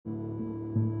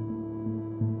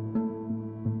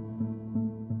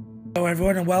Hello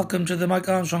everyone and welcome to the Mike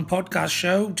Armstrong podcast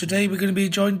show. Today we're going to be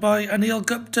joined by Anil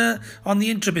Gupta on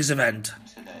the Introbiz event.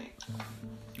 Today,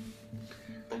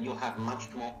 but you'll have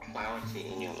much more clarity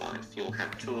in your life. You'll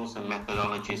have tools and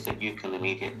methodologies that you can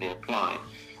immediately apply.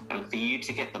 And for you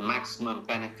to get the maximum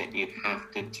benefit, you have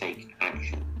to take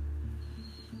action.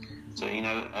 So,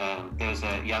 there was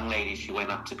a young lady, she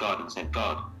went up to God and said,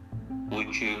 God,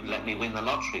 would you let me win the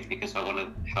lottery because I want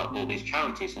to help all these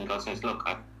charities? And God says, look,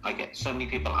 I get so many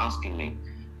people asking me,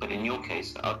 but in your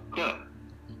case, I'll do it.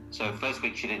 So first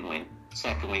week she didn't win,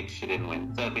 second week she didn't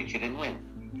win, third week she didn't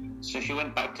win. So she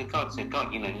went back to God and said,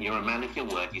 God, you're a man of your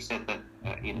word. You said that,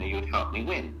 you would help me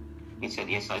win. He said,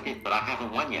 yes, I did, but I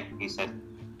haven't won yet. He said,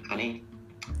 honey,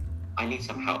 I need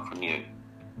some help from you.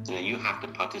 You have to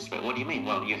participate. What do you mean?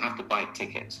 Well, you have to buy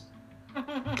tickets.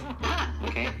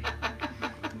 Okay?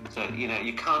 So,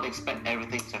 you can't expect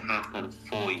everything to happen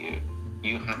for you.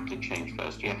 You have to change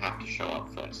first. You have to show up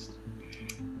first.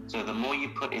 So the more you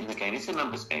put in the game, it's a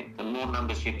numbers game. The more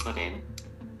numbers you put in,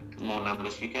 the more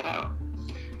numbers you get out.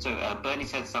 So Bernie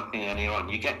said something earlier on.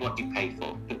 You get what you pay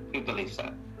for. Who believes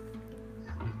that?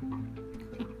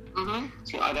 Mm-hmm.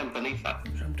 See, I don't believe that.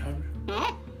 Sometimes.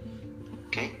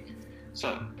 Okay.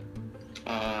 So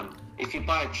if you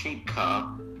buy a cheap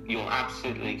car, you'll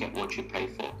absolutely get what you pay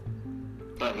for.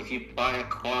 But if you buy a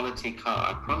quality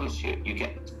car, I promise you, you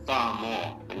get far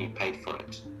more than you paid for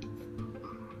it.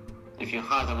 If you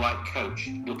hire the right coach,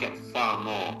 you'll get far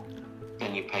more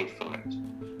than you paid for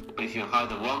it. But if you hire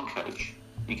the wrong coach,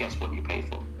 you get what you pay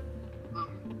for.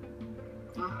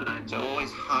 So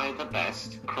always hire the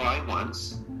best, cry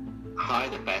once,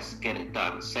 hire the best, get it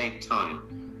done, save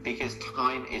time, because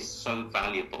time is so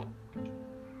valuable.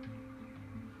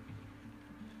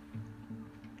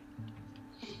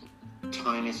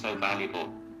 Time is so valuable.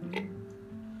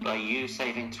 By you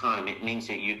saving time, it means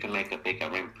that you can make a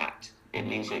bigger impact. It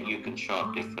means that you can show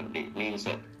up differently. It means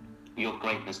that your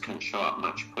greatness can show up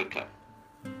much quicker.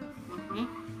 Mm-hmm.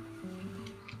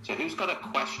 So who's got a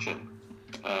question?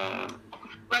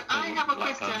 Well, I have a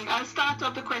question. I'll start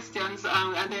off the questions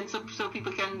and then so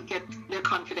people can get their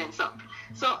confidence up.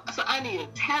 So Anil,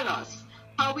 tell us,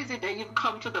 how is it that you've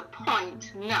come to the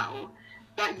point now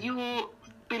that you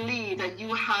believe that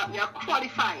you're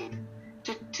qualified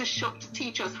to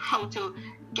teach us how to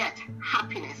get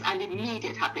happiness and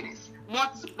immediate happiness?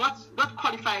 What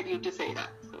qualified you to say that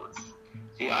to us?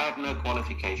 See, I have no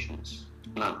qualifications,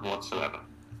 none whatsoever.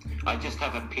 I just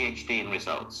have a PhD in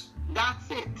results.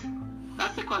 That's it.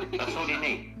 That's the qualification. That's all you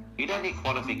need. You don't need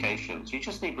qualifications. You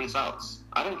just need results.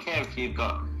 I don't care if you've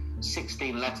got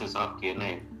 16 letters after your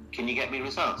name. Can you get me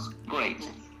results? Great. Yes.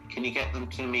 Can you get them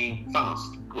to me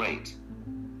fast? Great.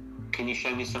 Can you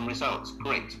show me some results?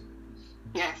 Great.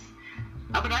 Yes.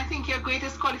 But I think your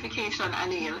greatest qualification,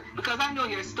 Anil, because I know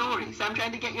your story, so I'm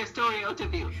trying to get your story out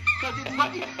of you. Because it's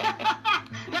what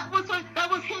that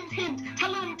was hint.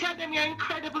 Tell them your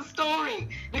incredible story,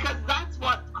 because that's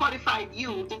what qualified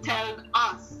you to tell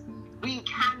us we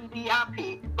can be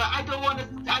happy. But I don't want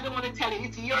to tell it.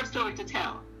 It's your story to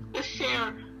tell. Just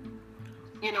share.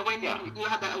 When you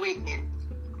have that awakening.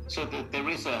 So there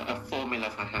is a formula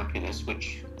for happiness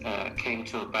which came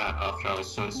to about after I was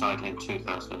suicidal in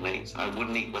 2008. I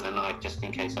wouldn't eat with a knife just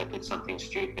in case I did something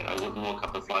stupid. I wouldn't walk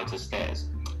up a flight of stairs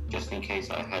just in case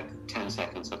I had 10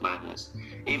 seconds of madness.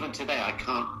 Even today, I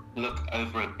can't look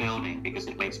over a building because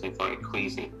it makes me very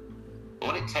queasy.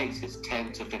 All it takes is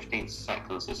 10 to 15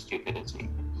 seconds of stupidity.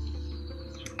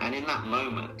 And in that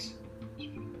moment,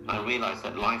 I realized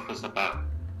that life was about,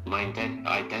 my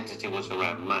identity was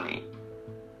around money.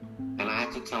 And I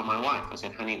had to tell my wife, I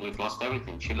said, honey, we've lost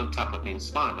everything. She looked up at me and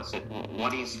smiled. I said,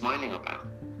 what are you smiling about?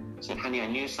 I said, honey, I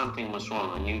knew something was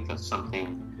wrong. I knew that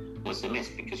something was amiss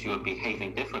because you were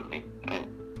behaving differently. And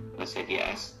I said,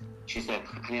 yes. She said,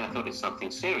 honey, I thought it's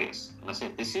something serious. And I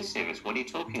said, this is serious. What are you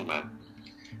talking about?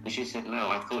 And she said, no,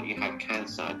 I thought you had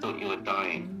cancer. I thought you were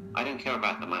dying. I don't care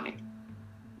about the money.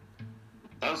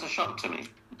 That was a shock to me.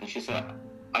 And she said,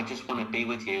 I just want to be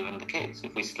with you and the kids.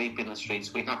 If we sleep in the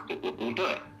streets, we have to. We'll do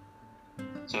it.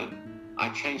 So I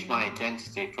changed my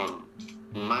identity from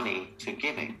money to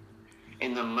giving.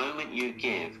 In the moment you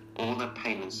give, all the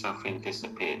pain and suffering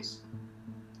disappears.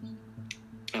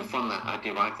 And from that, I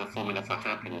derived the formula for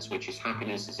happiness, which is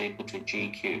happiness is equal to G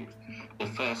cubed. The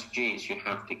first G is you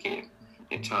have to give.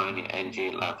 Your time, your energy,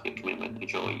 your love, your commitment, your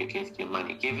joy, your gift, your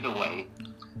money. Give it away,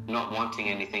 not wanting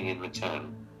anything in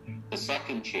return. The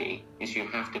second G is you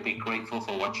have to be grateful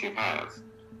for what you have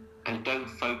and don't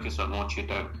focus on what you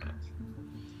don't have.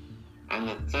 And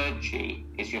the third G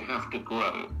is you have to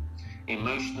grow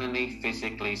emotionally,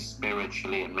 physically,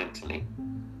 spiritually, and mentally.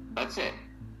 That's it.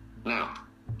 Now,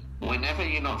 whenever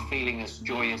you're not feeling as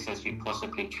joyous as you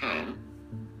possibly can,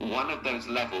 one of those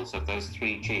levels of those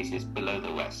 3 G's is below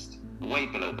the rest, way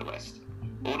below the rest.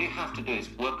 All you have to do is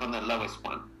work on the lowest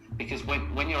one, because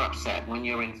when you're upset, when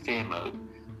you're in fear mode,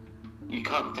 you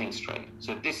can't think straight.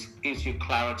 So this gives you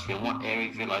clarity on what area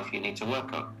of your life you need to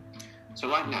work on. So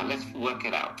right now, let's work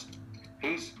it out.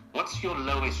 What's your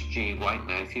lowest G right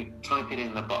now? If you type it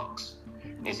in the box,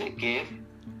 is it give?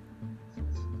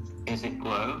 Is it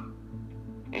grow?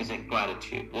 Is it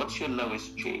gratitude? What's your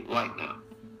lowest G right now?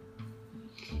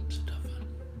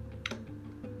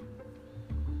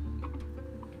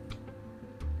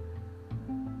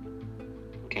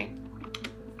 Okay.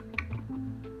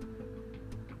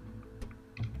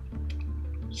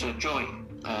 So Joy,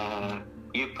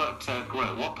 you put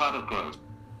grow. What part of grow?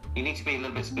 You need to be a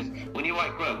little bit specific. When you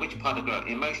write grow, which part of grow?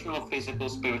 Emotional, physical,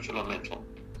 spiritual, or mental?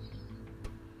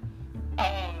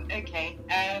 Oh, okay.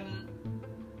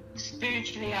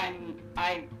 Spiritually,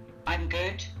 I'm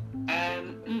good.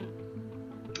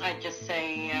 I just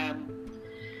say,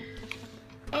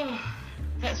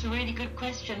 that's a really good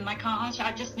question. I can't answer.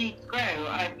 I just need to grow.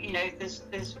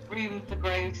 There's room for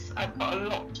growth. I've got a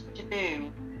lot to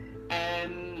do,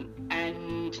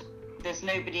 and there's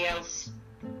nobody else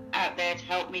out there to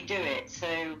help me do it.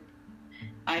 So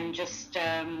I'm just,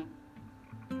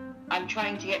 I'm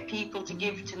trying to get people to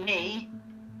give to me,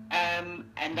 and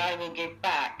I will give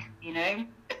back.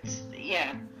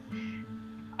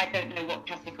 I don't know what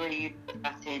category you put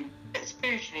that in, but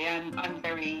spiritually, I'm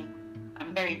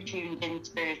very tuned in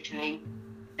spiritually,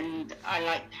 and I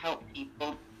like to help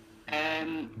people.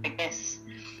 I guess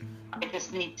I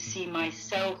just need to see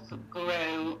myself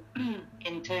grow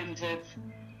in terms of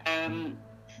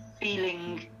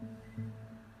feeling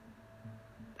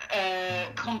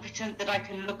competent that I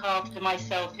can look after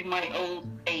myself in my old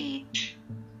age,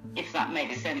 if that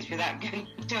makes sense, without going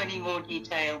into any more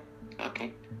detail.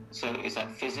 Okay. So is that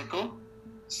physical,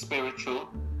 spiritual,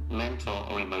 mental,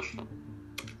 or emotional?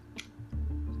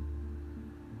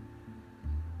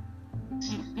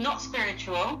 Not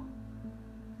spiritual,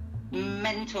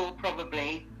 mental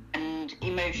probably, and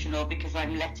emotional, because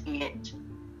I'm letting it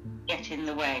get in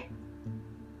the way.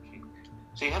 Okay.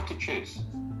 So you have to choose.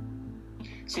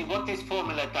 See, what this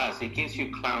formula does, it gives you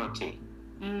clarity.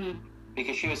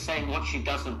 Because she was saying what she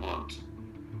doesn't want.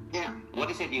 Yeah.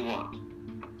 What is it you want?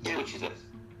 Yeah. Which is it?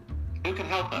 Who can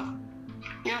help her?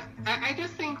 Yeah, I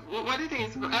just think what it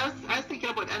is, I was thinking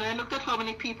about, and I looked at how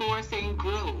many people were saying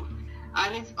grow.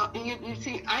 And it's, you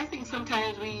see, I think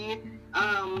sometimes we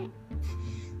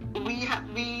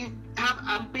have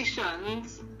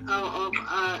ambitions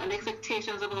and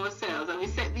expectations of ourselves, and we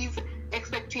set these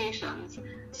expectations,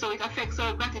 so it affects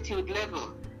our gratitude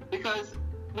level, because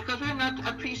we're not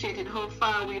appreciating how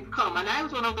far we've come. And I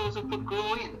was one of those who put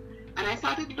grow in. And I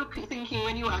started thinking,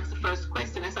 when you asked the first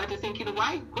question, I started thinking,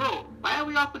 why grow? Why are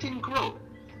we all putting grow?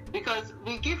 Because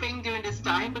we're giving during this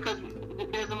time, because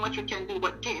there's not much we can do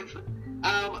but give.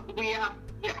 We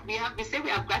say we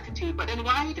have gratitude, but then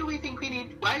why do we think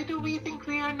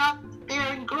we are not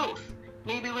there in growth?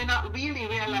 Maybe we're not really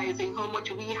realizing how much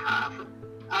we have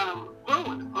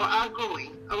grown or are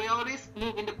growing. Or we're always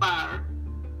moving the bar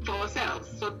for ourselves.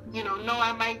 So, no,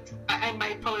 I might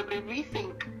probably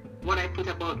rethink what I put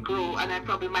about grow, and I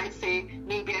probably might say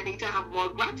maybe I need to have more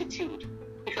gratitude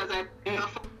because I'm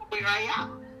where I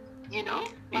am, You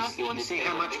see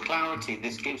how much clarity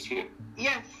this gives you?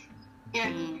 Yes.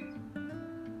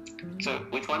 So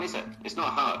which one is it? It's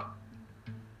not hard.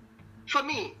 For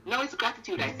me, no, it's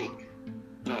gratitude, I think.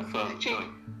 No, for Joy.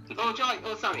 Oh, Joy.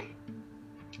 Oh, sorry.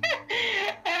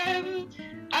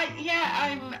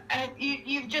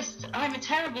 I'm a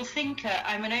terrible thinker.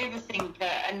 I'm an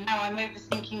overthinker, and now I'm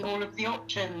overthinking all of the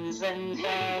options, and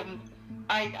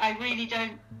I really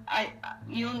don't.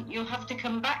 You'll have to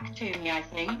come back to me, I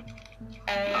think.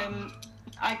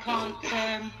 I can't.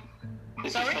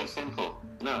 This is so simple.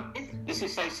 No, this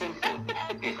is so simple.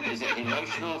 Is it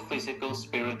emotional, physical,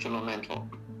 spiritual, or mental?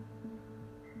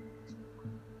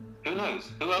 Who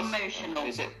knows? Who else? Emotional.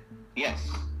 Is it? Yes.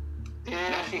 Yeah.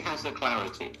 Now she has the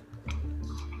clarity.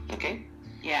 Okay?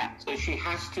 Yeah. So she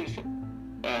has to...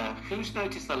 who's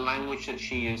noticed the language that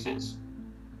she uses?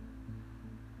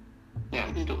 Yeah,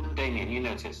 Damian, you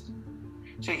noticed.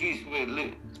 So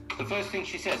the first thing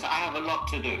she says, I have a lot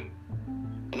to do.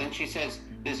 And then she says,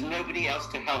 there's nobody else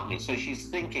to help me. So she's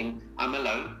thinking, I'm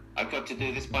alone. I've got to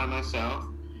do this by myself.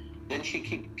 Then she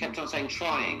kept on saying,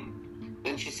 trying.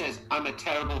 Then she says, I'm a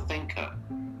terrible thinker.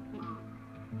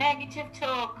 Negative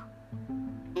talk.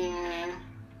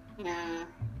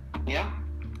 Yeah?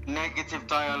 Negative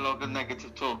dialogue and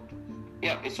negative talk.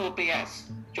 Yeah, it's all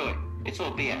BS. Joy, it's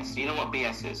all BS. You know what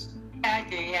BS is? I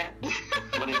do, yeah.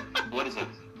 What is it?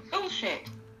 Bullshit.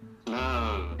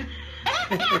 No.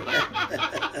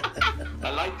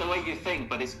 I like the way you think,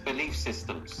 but it's belief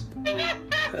systems. Okay.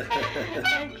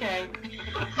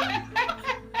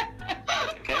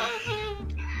 Okay?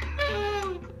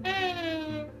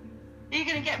 You're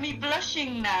going to get me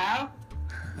blushing now.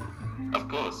 Of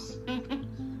course.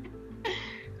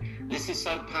 This is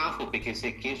so powerful because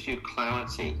it gives you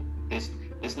clarity.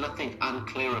 There's nothing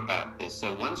unclear about this.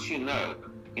 So once you know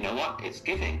what? It's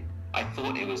giving. I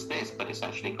thought it was this, but it's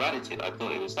actually gratitude. I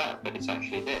thought it was that, but it's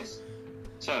actually this.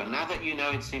 So now that you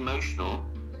know it's emotional,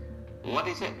 what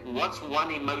is it? What's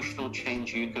one emotional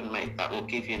change you can make that will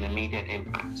give you an immediate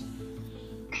impact?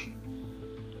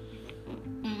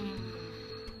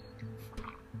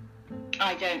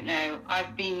 I don't know.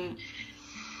 I've been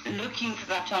looking for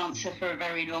that answer for a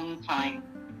very long time,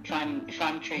 if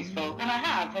I'm truthful. And I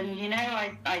have. And,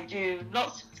 I do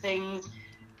lots of things,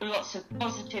 lots of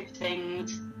positive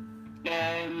things.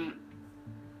 And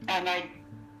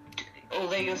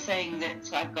although you're saying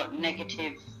that I've got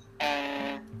negative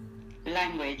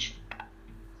language,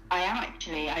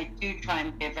 I do try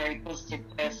and be a very positive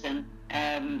person.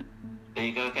 There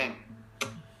you go again.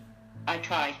 I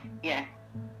try, yeah.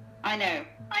 I know,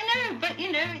 but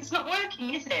it's not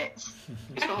working, is it?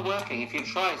 It's not working. If you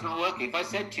try, it's not working. If I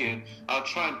said to you, I'll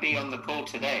try and be on the call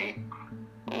today,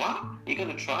 what? You're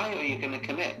going to try or you're going to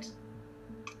commit?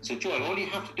 So Joy, all you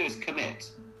have to do is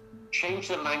commit. Change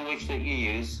the language that you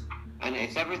use, and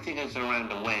everything is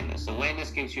around awareness. Awareness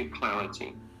gives you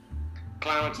clarity.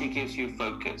 Clarity gives you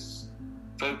focus.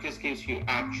 Focus gives you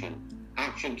action.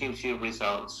 Action gives you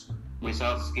results.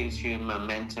 Results gives you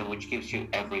momentum, which gives you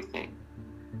everything.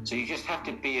 So you just have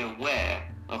to be aware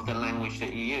of the language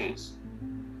that you use.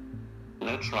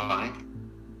 No try.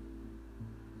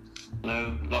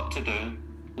 No lot to do.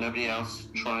 Nobody else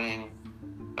trying.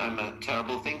 I'm a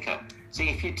terrible thinker. See,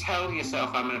 if you tell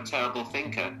yourself I'm a terrible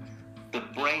thinker, the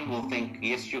brain will think,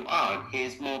 yes, you are, and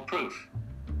here's more proof.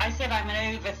 I said I'm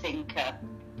an overthinker.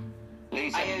 No,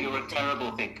 you said you're a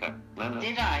terrible thinker. No.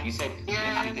 Did I? You said,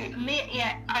 yes, you did.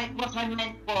 What I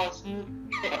meant was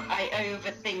that I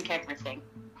overthink everything.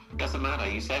 Doesn't matter,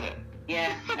 you said it.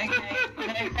 Yeah, okay.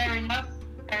 No, fair enough.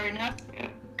 Yeah.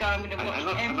 God, I'm going to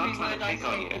watch every word I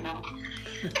say now.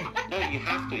 No, you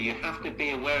have to be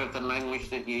aware of the language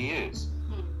that you use.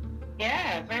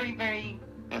 Yeah, very, very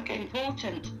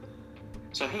important.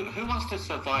 So who wants to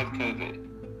survive COVID?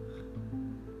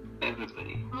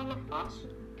 Everybody. All of us.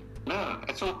 No,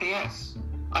 it's all BS.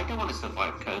 I don't want to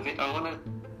survive COVID. I want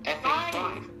to effing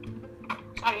thrive.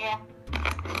 Oh, yeah.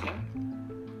 Okay.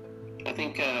 I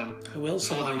think I will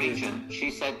for the survive region,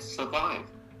 she said survive.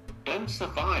 Don't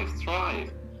survive,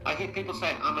 thrive. I hear people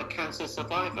say, I'm a cancer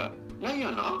survivor. No,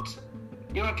 you're not.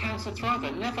 You're a cancer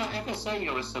thriver. Never ever say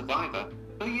you're a survivor.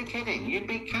 Who are you kidding? You'd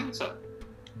be cancer.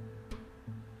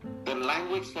 The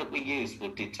language that we use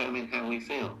will determine how we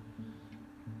feel.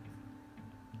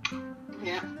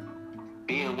 Yeah.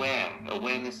 Be aware.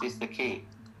 Awareness is the key.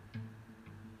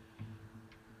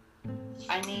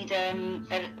 I need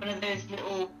one of those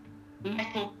little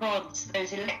metal prods,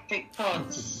 those electric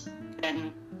prods,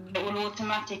 then it will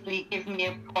automatically give me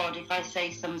a prod if I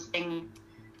say something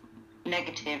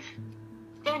negative.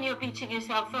 Then you're beating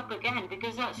yourself up again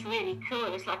because that's really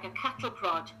cool. It's like a cattle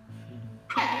prod.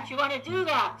 Why would you want to do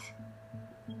that?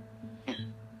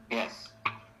 Yes.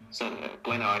 So,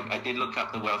 Gwen, I did look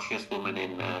up the Welshest woman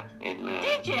in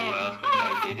Did you? the world.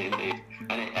 I did indeed,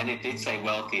 and it did say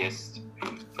wealthiest.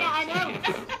 But, Yeah, I know.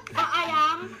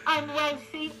 I'm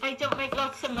wealthy. I don't make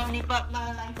lots of money, but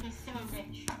my life is so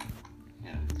rich.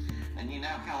 Yeah. And you know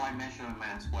how I measure a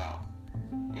man's wealth?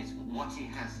 It's what he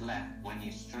has left when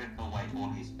you strip away all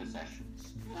his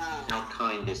possessions. Wow. How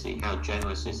kind is he? How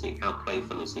generous is he? How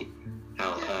playful is he?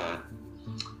 How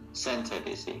centered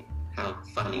is he? How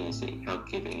funny is he? How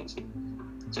giving is he?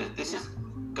 So this has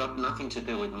got nothing to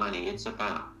do with money. It's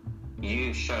about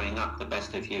you showing up the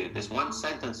best of you. There's one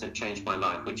sentence that changed my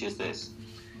life, which is this: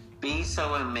 be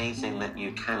so amazing that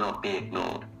you cannot be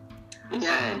ignored.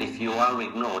 Yeah. And if you are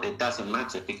ignored, it doesn't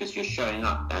matter because you're showing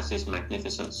up as this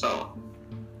magnificent soul.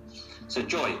 So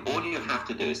Joy, all you have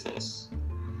to do is this: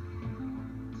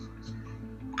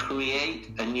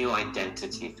 create a new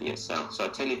identity for yourself. So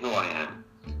I'll tell you who I am.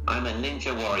 I'm a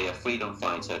ninja warrior, freedom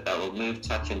fighter that will move,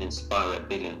 touch and inspire 1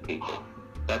 billion people.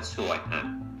 That's who I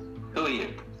am. Who are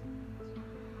you?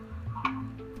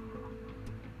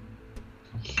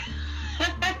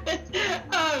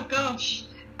 Oh gosh,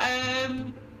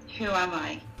 who am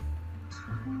I?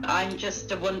 I'm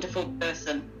just a wonderful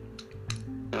person.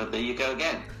 There you go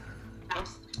again.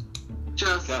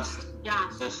 Just. Just. Yeah.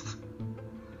 Just.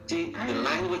 The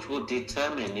language will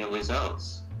determine your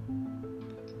results.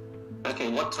 Okay,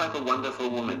 what type of wonderful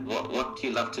woman? What do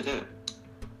you love to do?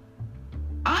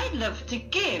 I love to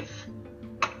give.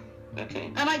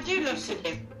 Okay. And I do love to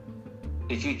give.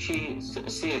 Did you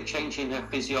see a change in her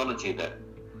physiology there?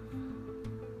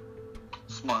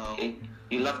 Smile. Okay.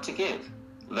 You love to give.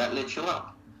 That lit you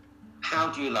up. How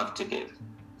do you love to give?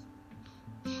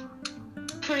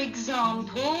 For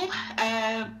example,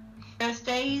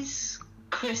 birthdays,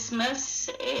 Christmas,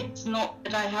 it's not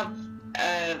that I have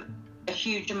a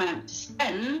huge amount to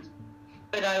spend,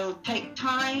 but I will take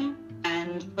time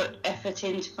and put effort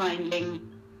into finding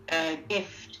a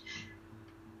gift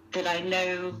that I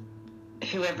know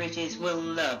whoever it is will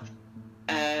love.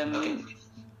 Okay.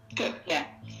 Good. Yeah.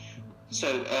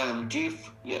 So,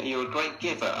 you're a great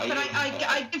giver. But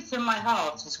I give from my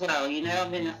heart as well, you know. I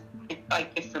mean, I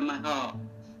give from my heart.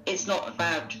 It's not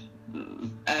about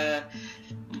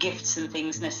gifts and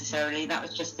things necessarily. That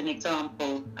was just an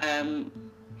example.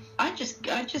 I just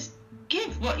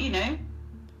give what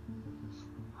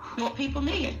people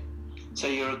need. Okay. So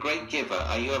you're a great giver.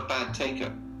 Are you a bad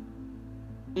taker?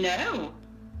 No.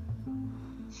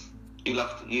 You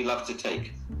love to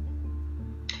take.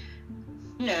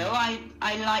 No, I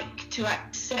like to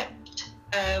accept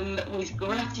with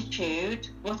gratitude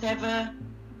whatever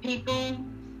people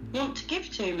want to give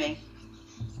to me.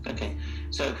 Okay.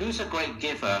 So who's a great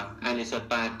giver and is a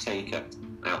bad taker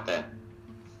out there?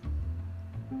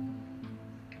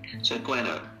 So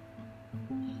Gweno.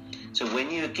 So when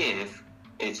you give,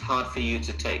 it's hard for you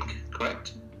to take,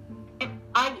 correct?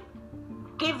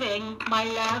 Giving my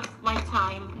love, my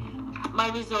time, my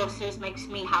resources makes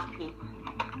me happy.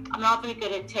 I'm not very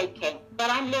good at taking, but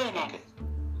I'm learning. Okay.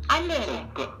 I'm learning.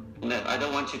 No, I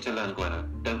don't want you to learn, Gweno.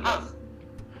 Don't learn.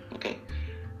 Okay.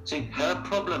 See, her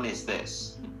problem is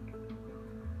this.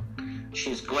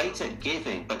 She's great at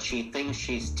giving, but she thinks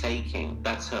she's taking.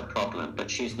 That's her problem, but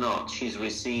she's not. She's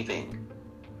receiving.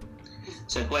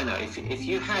 So, Gweno, if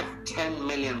you had £10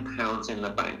 million in the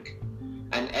bank,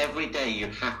 and every day you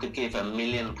have to give £1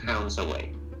 million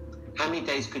away, how many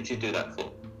days could you do that for?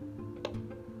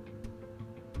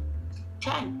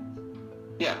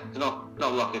 10. Yeah, not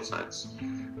rocket science.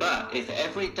 But if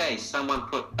every day someone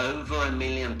put over £1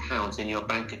 million in your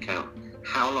bank account,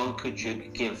 how long could you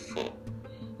give for?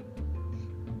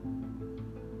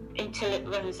 Until it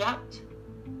runs out.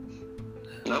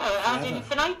 No? Ad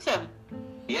infinitum.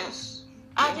 Yes.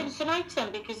 Ad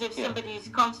infinitum, because if somebody's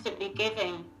constantly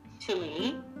giving to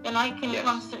me, then I can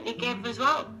constantly give as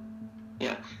well.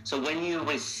 Yeah. So when you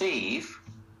receive,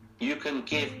 you can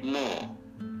give more.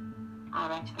 All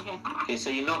right, okay. Okay, so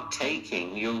you're not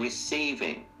taking, you're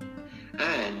receiving.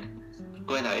 And,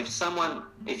 Gweno,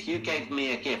 if you gave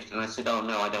me a gift and I said, oh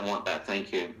no, I don't want that,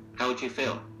 thank you, how would you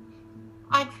feel?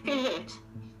 I'd feel hurt.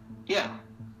 Yeah.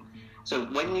 So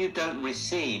when you don't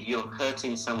receive, you're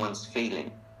hurting someone's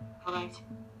feeling. All right.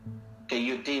 Okay,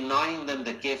 you're denying them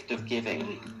the gift of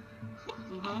giving.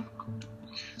 Mm-hmm.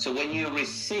 So when you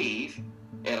receive,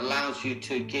 it allows you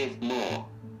to give more.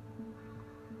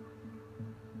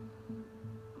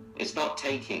 It's not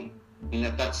taking. You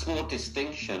know, that small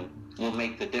distinction will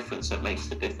make the difference. That makes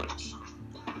the difference.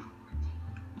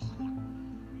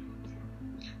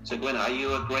 So, Gwen, are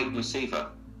you a great receiver?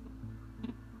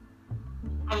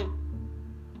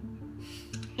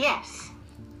 Yes.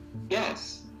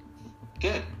 Yes.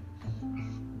 Good.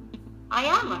 I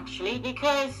am actually,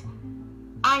 because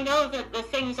I know that the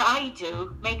things I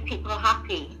do make people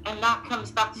happy, and that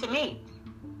comes back to me.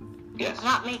 Yes. And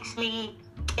that makes me,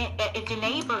 it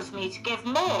enables me to give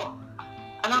more,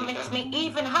 and that makes me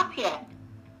even happier.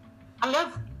 I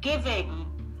love giving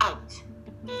out,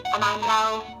 and I'm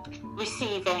now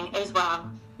receiving as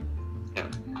well. Yeah.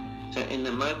 So in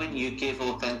the moment you give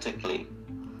authentically,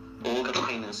 all the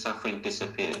pain and suffering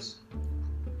disappears.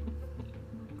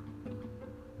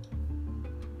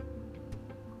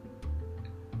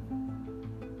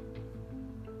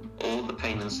 All the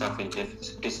pain and suffering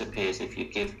disappears if you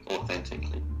give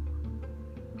authentically.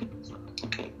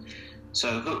 Okay.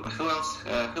 So who else?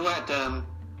 Who had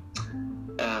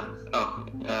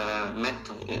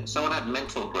mental? Someone had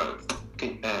mental growth.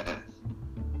 Can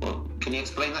you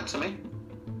explain that to me?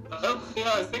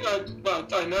 Yeah, I think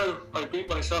I know I beat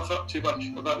myself up too much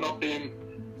about not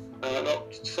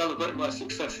celebrating my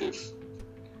successes.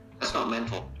 That's not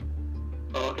mental.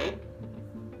 Oh, okay.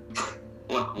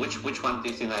 What? Which one do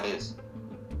you think that is?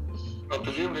 Well,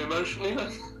 presumably emotionally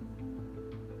then.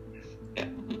 Yeah.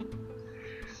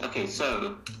 Okay,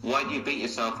 so why do you beat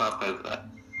yourself up over that?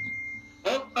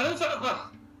 Well, I don't think.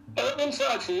 Well, I wouldn't say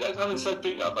actually. I haven't said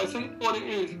beat up. I think what it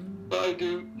is that I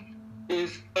do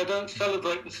is I don't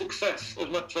celebrate the success as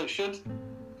much as I should.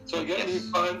 So I get new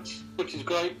clients, which is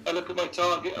great. I look at my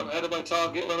target, I'm ahead of my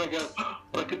target, and then I go, oh,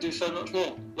 I could do so much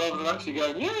more. Rather than actually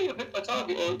going, yeah, you hit my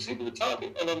target, or exceeded the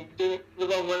target, and I'm doing it the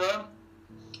wrong way around.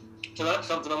 So that's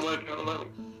something I'm working on at the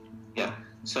moment. Yeah,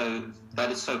 so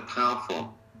that is so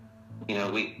powerful. You know,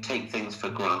 we take things for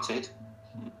granted,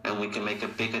 and we can make a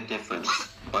bigger difference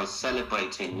by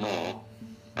celebrating more.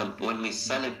 And when we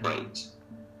celebrate,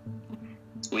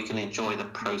 we can enjoy the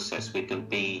process. We can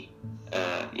be,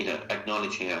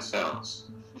 acknowledging ourselves.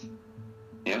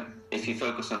 Yeah. If you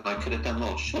focus on, I could have done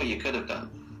more. Sure, you could have done.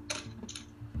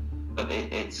 But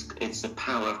it's the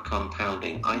power of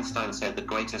compounding. Einstein said the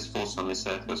greatest force on this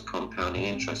earth was compounding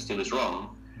interest. He was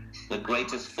wrong. The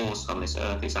greatest force on this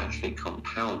earth is actually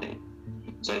compounding.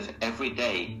 So if every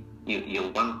day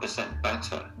you're 1%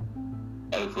 better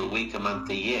over a week, a month,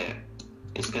 a year,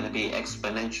 it's going to be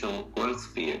exponential growth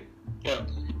for you. Yeah.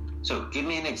 So give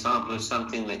me an example of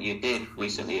something that you did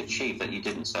recently achieve that you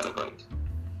didn't celebrate.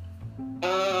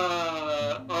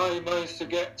 I managed to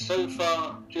get, so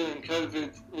far during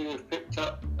COVID, we have picked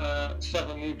up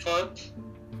 7 new clients,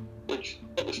 which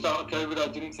at the start of COVID I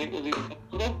didn't think was even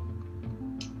possible.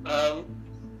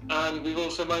 And we've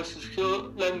also managed to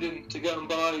secure lending to go and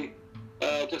buy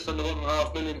just under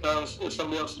 £1.5 million of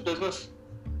somebody else's business.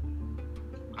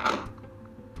 Wow.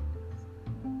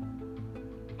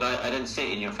 I didn't see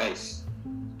it in your face.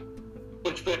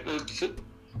 Which bit? The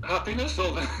happiness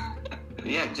or the...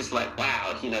 Yeah, just like,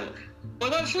 wow, you know. Well,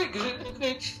 that's it, because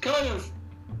it's kind of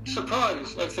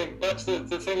surprise, I think. That's the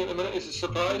thing at the minute, is a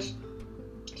surprise.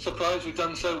 Surprise we've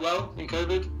done so well in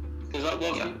COVID, because that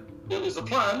wasn't... Yeah. It was the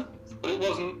plan, but it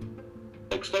wasn't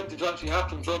expected to actually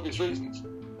happen for obvious reasons.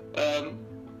 Well,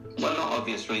 not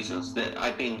obvious reasons.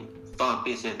 I've been far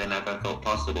busier than I ever thought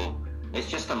possible. It's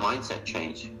just a mindset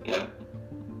change, you know.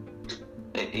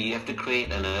 You have to create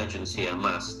an urgency, a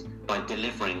must, by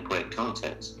delivering great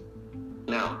content.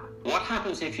 Now, what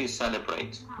happens if you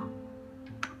celebrate?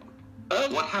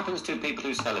 What happens to people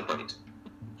who celebrate?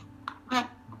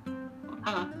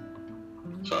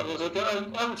 So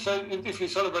I would say if you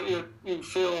celebrate, you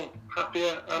feel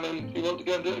happier and then you want to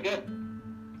go and do it again.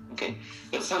 Okay,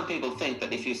 but some people think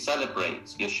that if you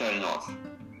celebrate, you're showing off.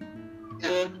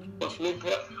 Yeah, possibly,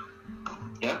 yeah.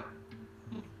 Yeah?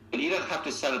 But you don't have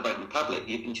to celebrate in public.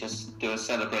 You can just do a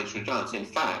celebratory dance. In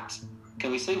fact, can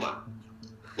we see one?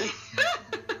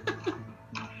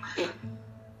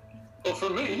 Well, for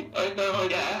me, I know.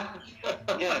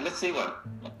 Yeah, let's see one.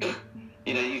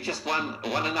 You know, you just won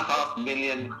 $1.5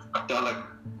 million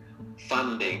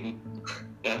funding.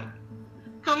 Yeah.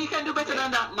 Come, you can do better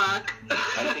than that, Mark.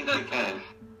 I think you can.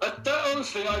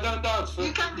 Honestly, I don't dance.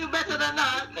 You can do better than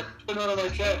that. I've been on my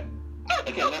chair.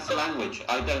 Again, that's language.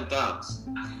 I don't dance.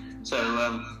 So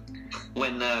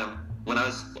when I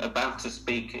was about to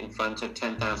speak in front of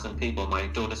 10,000 people, my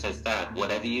daughter says, "Dad,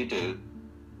 whatever you do,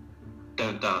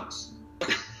 don't dance."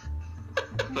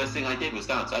 First thing I did was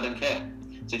dance. I don't care.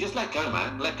 So just let go,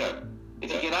 man. Let go.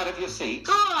 If you get out of your seat...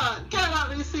 Go on, get out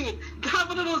of your seat. Have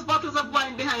one of those bottles of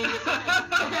wine behind you. To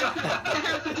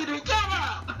help you to do it. Get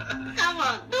out. Come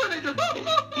on. Do it.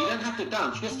 You don't have to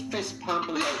dance. Just fist pump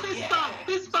and go, Fist pump.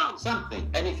 Fist pump. something,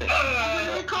 anything.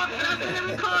 I'm going to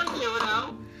record you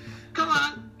now. Come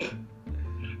on.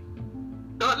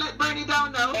 Don't let Bernie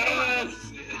down now.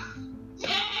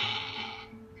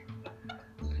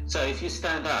 So if you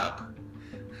stand up,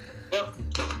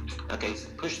 okay, so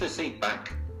push the seat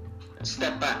back,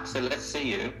 step back, so let's see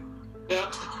you.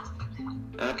 Yeah.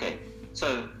 Okay,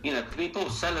 so, you know, people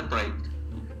celebrate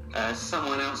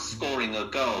someone else scoring a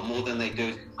goal more than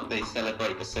they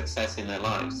celebrate the success in their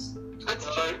lives. That's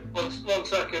Right, one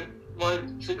second. My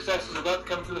success is about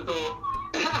to come to the door.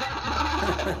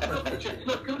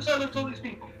 Look, come say hello to all these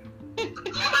people.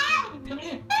 Come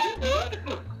here.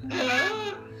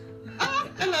 Hello.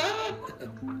 Hello.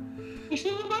 You see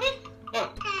anybody?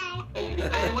 Oh. There you go.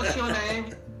 Hey, what's your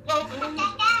name?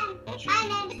 What's your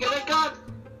name? Get a gun.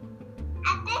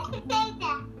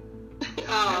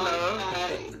 Hello.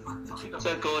 Hi.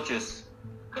 So gorgeous.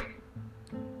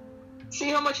 See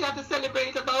how much you have to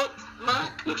celebrate about,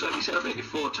 Mark? Looks like you celebrated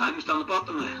 4 times down the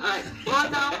bottom there. Alright, go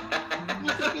on now.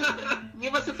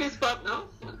 Give us a fist bump now.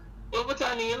 Over to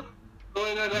Anil.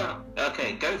 Going there now.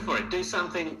 Okay, go for it. Do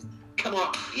something. Come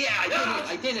on. Yeah,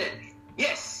 I did it.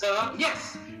 Yes.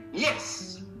 Yes.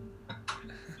 Yes.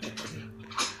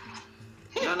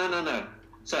 No.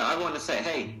 So I want to say,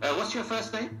 hey, what's your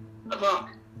first name? Mark.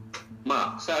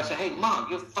 Mark. So I say, hey, Mark,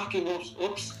 you're fucking awesome.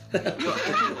 Oops. You're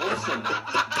fucking awesome.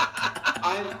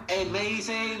 I'm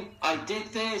amazing. I did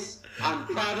this. I'm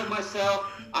proud of myself.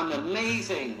 I'm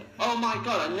amazing. Oh my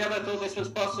God, I never thought this was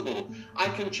possible. I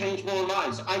can change more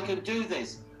lives. I can do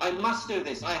this. I must do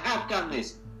this. I have done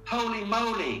this. Holy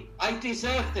moly, I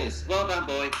deserve this. Well done,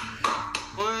 boy.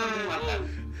 Something like that.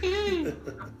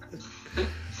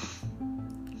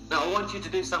 Now, I want you to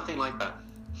do something like that.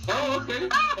 Oh, okay.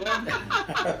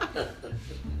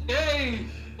 Yay!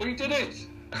 We did it.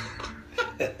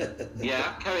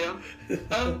 Yeah, carry on.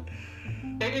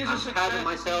 It is I'm proud of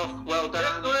myself. Well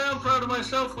done. Yeah, I am proud of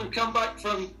myself. We've come back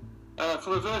from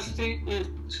adversity.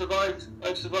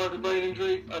 I've survived a brain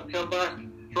injury. I've come back.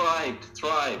 Thrived.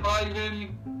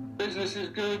 Thriving. Business is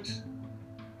good.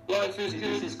 Life is good.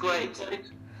 This is great.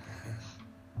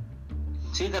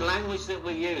 See, the language that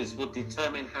we use will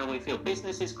determine how we feel.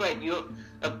 Business is great. You're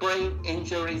a brain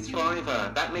injury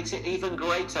thriver. That makes it even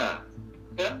greater.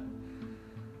 Yeah.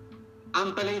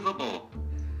 Unbelievable.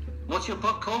 What's your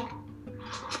book called?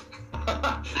 I haven't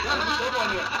got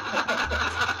one yet.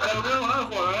 I will have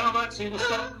one. I am actually the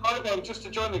second one just to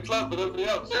join the club with everybody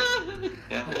else.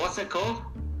 Yeah. What's it called?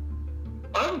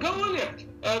 I haven't got one yet.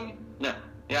 No.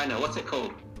 Yeah, I know. What's it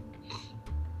called?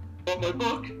 What, my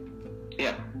book?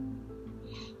 Yeah.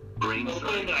 Brain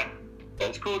Winner.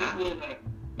 It's called Winner.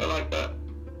 I like that.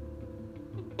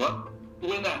 What?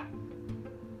 Winner.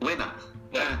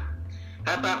 Yeah.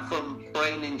 How about from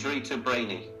brain injury to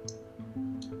brainy?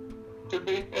 Could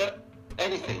be, yeah.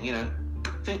 Anything,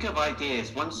 Think of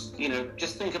ideas. Once,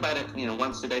 just think about it,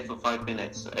 once a day for 5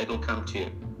 minutes. It'll come to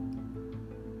you.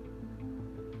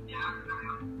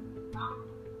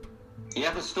 You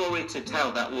have a story to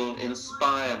tell that will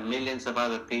inspire millions of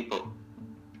other people.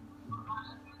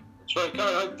 So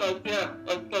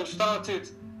I've started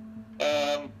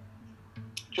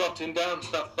jotting down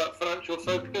stuff about financial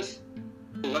focus.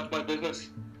 That's my business.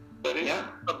 But it's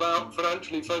about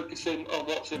financially focusing on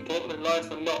what's important in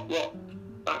life and not what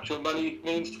actual money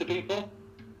means to people.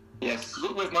 Yes.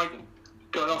 With my,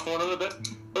 going off on a little bit,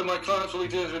 with my clients, what we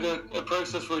do is we do a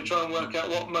process where we try and work out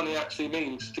what money actually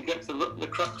means to get to the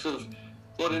crux of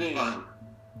what it is. Fine.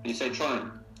 You say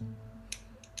trying?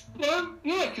 Yeah,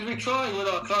 because we try with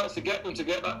our clients to get them to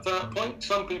get that to that point.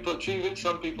 Some people achieve it,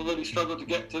 some people really struggle to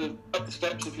get up the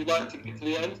steps, if you like, to get to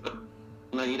the end.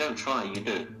 No, you don't try, you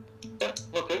do. Yeah,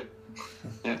 okay.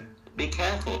 Yeah. Be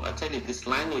careful. I tell you, this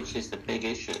language is the big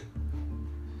issue.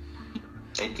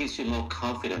 It gives you more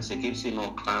confidence, it gives you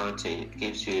more clarity, it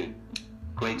gives you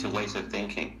greater ways of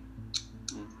thinking.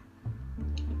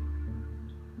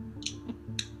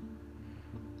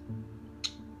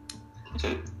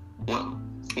 So,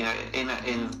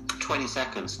 in 20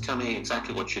 seconds, tell me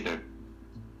exactly what you do.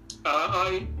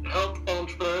 I help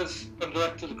entrepreneurs and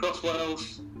directors across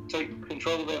Wales take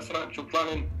control of their financial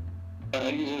planning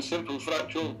using simple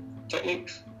financial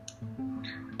techniques.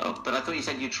 Oh, but I thought you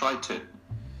said you tried to.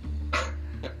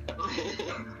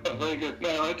 Very good.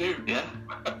 No, I do. Yeah?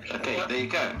 Okay, there you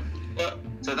go. Yeah.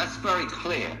 So that's very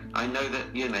clear. I know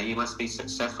that, you must be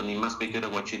successful and you must be good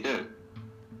at what you do.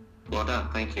 Well done,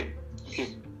 thank you.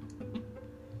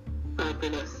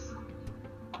 Fabulous.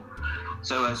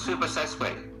 So, Super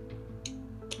Sesway.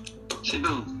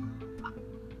 Sibyl.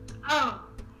 Oh,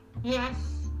 yes.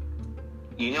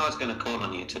 You know I was going to call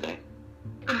on you today.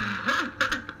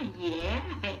 Yeah.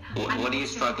 What are you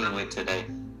struggling with today?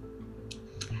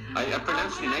 I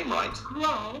pronounced your name right.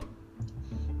 Well,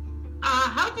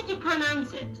 how did you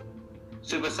pronounce it?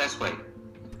 Super Sesway.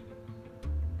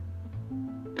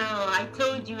 Oh, I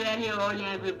told you earlier on,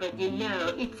 everybody,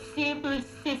 no. It's Cebu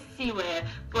Sisiwe,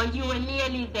 but you were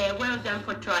nearly there. Well done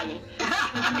for trying.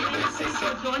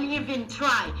 So don't even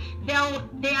try.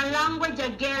 Their language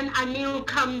again, Anil,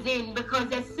 comes in, because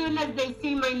as soon as they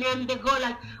see my name, they go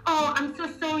like, oh, I'm so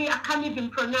sorry, I can't even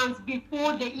pronounce,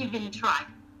 before they even try.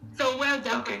 So well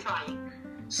done for trying.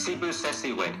 Cebu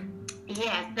Sesiwe.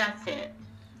 Yes, that's it.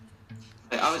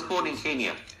 I was born in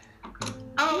Kenya.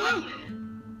 Oh, are you?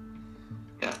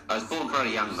 Yeah, I was born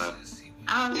very young though.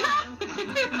 How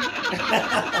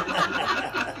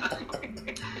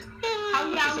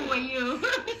young were you?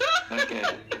 Okay.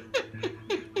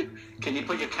 Can you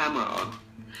put your camera on?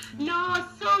 No,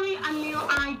 sorry, Anil,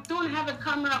 I don't have a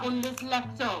camera on this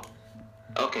laptop.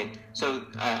 Okay, so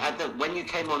when you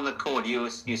came on the call, you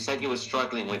said you were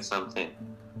struggling with something.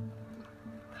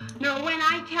 No, when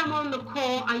I came on the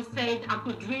call, I said I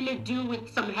could really do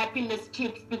with some happiness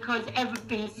tips, because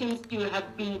everything seems to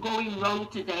have been going wrong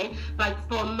today. Like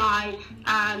for my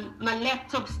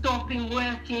laptop stopping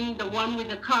working, the one with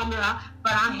the camera,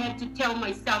 but I had to tell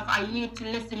myself I need to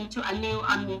listen to Anil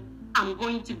and I'm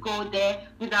going to go there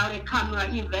without a camera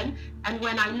even. And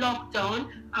when I logged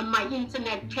on, my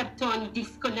internet kept on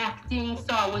disconnecting, so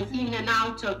I was in and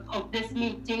out of this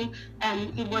meeting,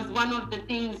 and it was one of the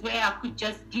things where I could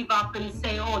just give up and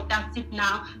say, oh, that's it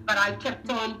now. But I kept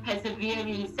on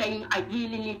persevering, saying I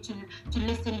really need to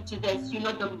listen to this.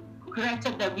 The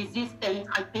greater the resistance,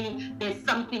 I think there's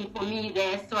something for me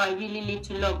there, so I really need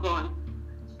to log on.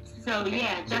 So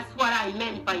yeah, that's what I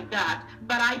meant by that.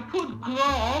 But I put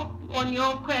grow on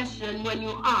your question when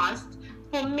you asked.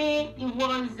 For me, it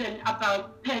wasn't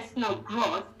about personal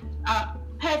growth.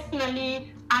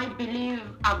 Personally, I believe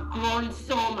I've grown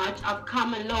so much. I've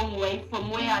come a long way from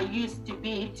where I used to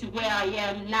be to where I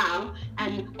am now.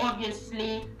 And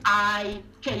obviously, I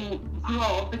can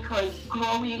grow because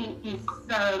growing is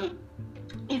a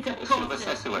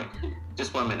process.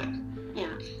 Just 1 minute.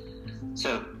 Yeah.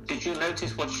 So, did you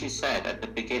notice what she said at the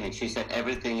beginning? She said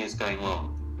everything is going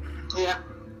wrong. Yeah.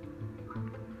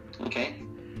 Okay.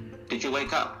 Did you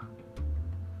wake up?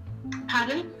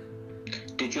 Pardon?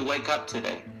 Did you wake up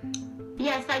today?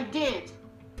 Yes, I did.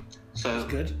 So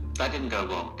good. That didn't go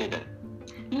wrong, did it?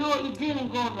 No, it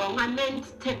didn't go wrong. I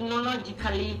meant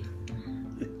technologically.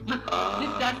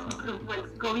 That's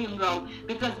what's going wrong.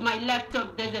 Because my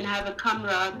laptop doesn't have a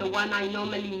camera, the one I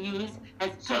normally use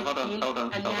as So hold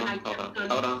on.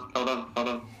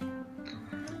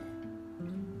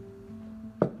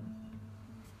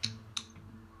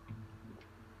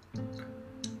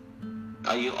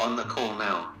 Are you on the call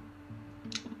now?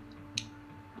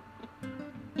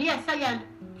 Yes, I am.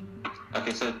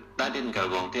 Okay, so that didn't go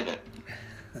wrong, did it?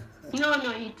 No,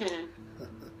 it didn't.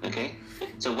 Okay,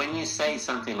 so when you say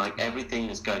something like everything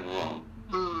is going wrong,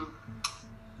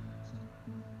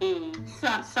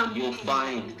 you'll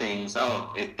find things,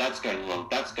 that's going wrong,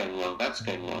 that's going wrong, that's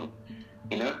going wrong,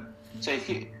 So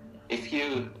if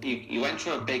you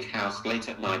enter a big house late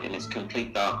at night and it's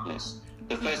complete darkness,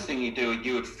 the first thing you do,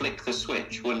 you would flick the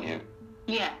switch, wouldn't you?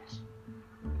 Yes.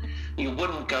 You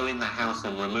wouldn't go in the house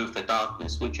and remove the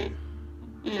darkness, would you?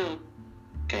 No.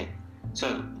 Okay,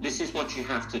 so this is what you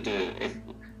have to do. If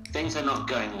things are not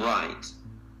going right,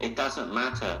 it doesn't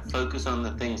matter. Focus on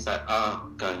the things that are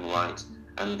going right,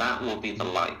 and that will be the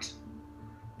light.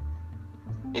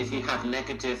 If you have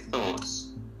negative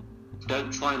thoughts,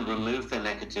 don't try and remove the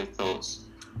negative thoughts.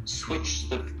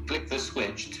 Flick the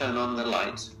switch, turn on the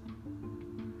light.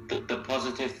 The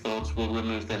positive thoughts will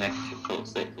remove the negative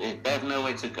thoughts. They have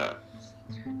nowhere to go.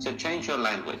 So change your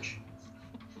language.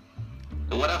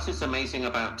 And what else is amazing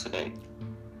about today?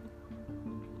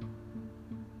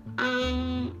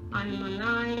 I'm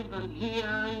alive, I'm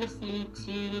here, listening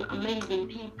to amazing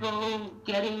people,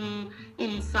 getting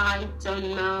insight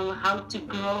on how to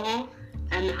grow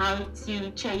and how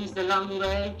to change the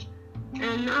language.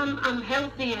 And I'm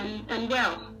healthy and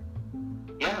well.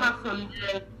 Yeah. Apart from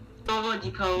the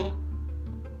neurological.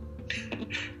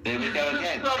 There we go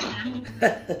again.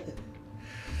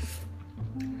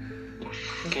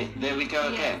 Okay, there we go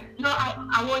again. No,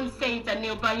 I won't say it,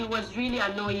 Anil, but it was really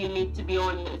annoying me, to be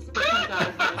honest, because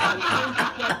I'm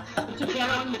trying to get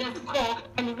on this call,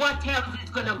 and what else is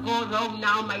going to go wrong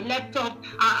now? My laptop,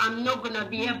 I'm not going to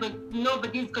be able,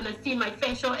 nobody's going to see my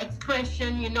facial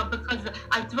expression, because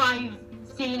I drive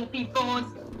seeing people,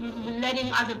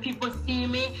 letting other people see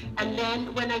me, and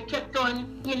then when I kept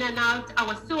on in and out, I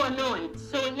was so annoyed.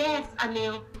 So yes,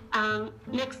 Anil,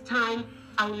 next time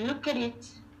I'll look at it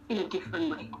in a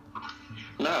different way.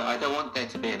 No, I don't want there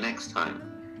to be a next time.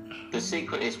 The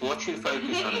secret is what you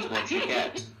focus on is what you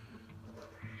get.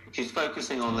 She's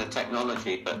focusing on the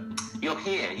technology, but you're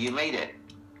here, you made it.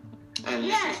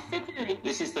 And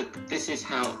this is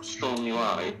how strong you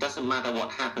are. It doesn't matter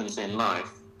what happens in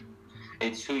life.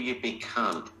 It's who you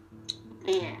become.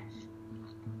 Yes.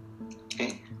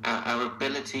 Okay? Our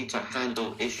ability to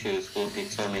handle issues will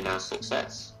determine our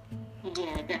success.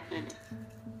 Yeah, definitely.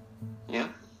 Yeah?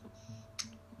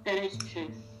 That is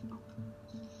true.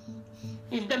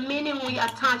 It's the meaning we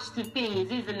attach to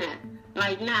things, isn't it?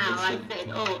 Like now, I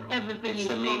said, everything is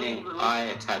the meaning wrong. I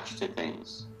attach to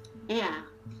things. Yeah.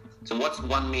 So what's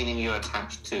one meaning you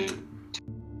attach to?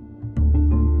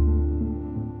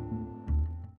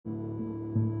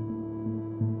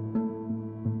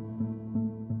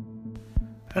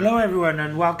 Hello everyone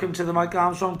and welcome to the Mike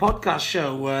Armstrong podcast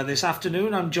show. This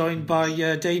afternoon I'm joined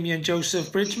by Damian Joseph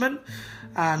Bridgeman,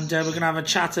 and we're going to have a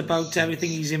chat about everything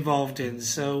he's involved in.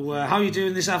 So how are you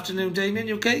doing this afternoon, Damian?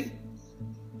 You okay?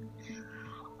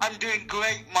 I'm doing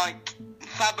great, Mike.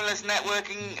 Fabulous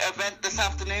networking event this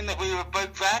afternoon that we were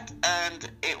both at, and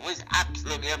it was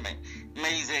absolutely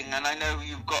amazing. And I know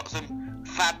you've got some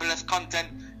fabulous content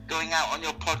going out on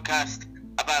your podcast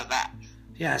about that.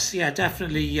 Yes, yeah,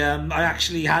 definitely. I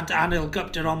actually had Anil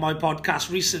Gupta on my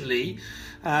podcast recently.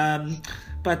 So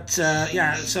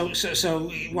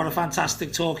what a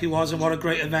fantastic talk he was, and what a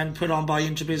great event put on by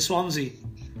Introbiz Swansea.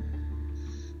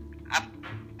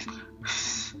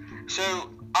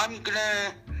 So I'm going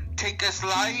to take us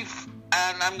live,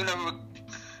 and I'm going to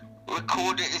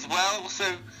record it as well. So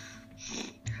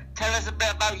tell us a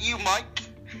bit about you, Mike,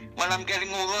 when I'm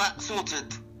getting all of that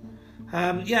sorted.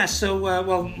 My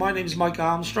name's Mike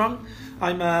Armstrong.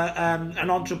 I'm an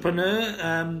entrepreneur.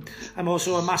 I'm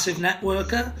also a massive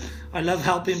networker. I love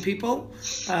helping people.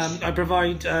 I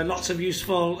provide lots of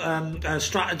useful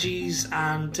strategies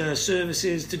and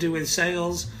services to do with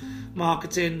sales,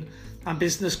 marketing, and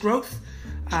business growth.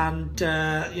 And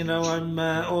I'm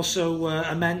also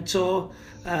a mentor,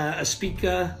 a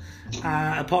speaker,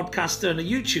 a podcaster, and a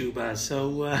YouTuber.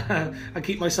 So I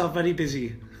keep myself very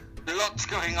busy. Lots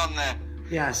going on there.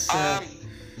 Yes.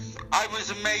 I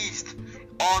was amazed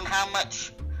on how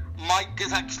much Mike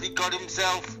has actually got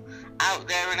himself out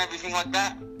there and everything like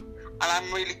that. And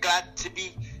I'm really glad to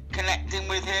be connecting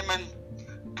with him and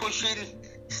pushing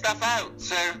stuff out.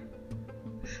 So.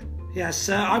 Yes,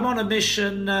 I'm on a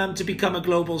mission to become a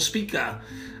global speaker.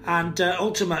 And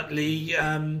ultimately,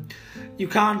 you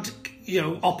can't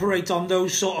operate on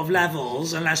those sort of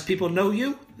levels unless people know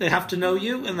you. They have to know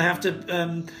you, and they have to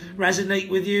resonate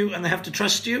with you, and they have to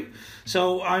trust you.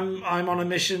 So I'm on a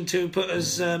mission to put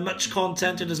as much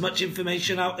content and as much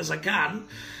information out as I can,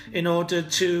 in order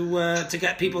to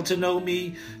get people to know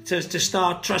me, to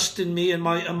start trusting me and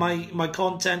my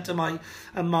content and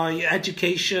my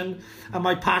education and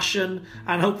my passion,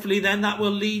 and hopefully then that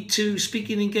will lead to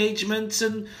speaking engagements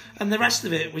and the rest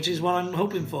of it, which is what I'm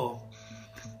hoping for.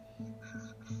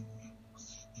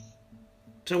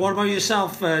 So what about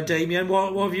yourself, Damian?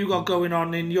 What have you got going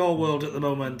on in your world at the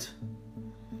moment?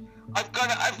 I've got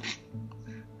a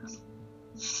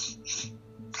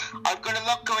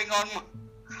lot going on.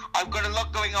 I've got a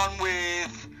lot going on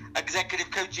with Executive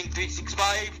Coaching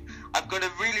 365. I've got a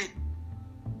really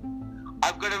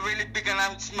big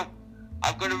announcement.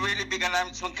 I've got a really big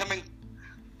announcement coming.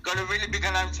 Got a really big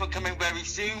announcement coming very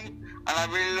soon, and I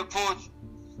really look forward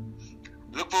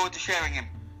to sharing him.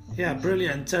 Yeah,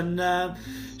 brilliant. And I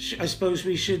suppose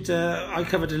we should, I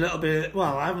covered a little bit,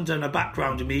 well, I haven't done a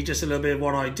background to me, just a little bit of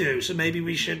what I do. So maybe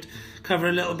we should cover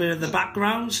a little bit of the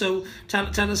background. So tell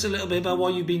us a little bit about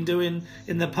what you've been doing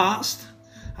in the past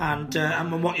and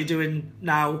what you're doing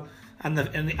now and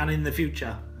in the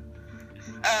future.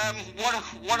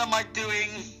 What am I doing?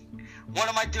 What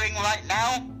am I doing right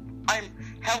now? I'm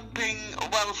helping the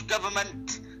Welsh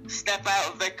Government step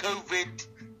out of their COVID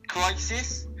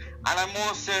crisis. And I'm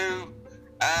also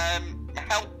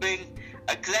helping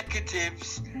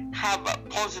executives have a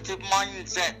positive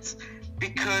mindset,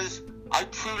 because I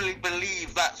truly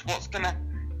believe that's what's going to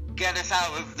get us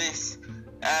out of this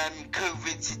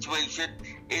COVID situation,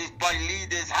 is by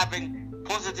leaders having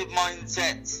positive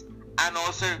mindsets and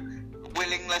also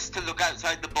willingness to look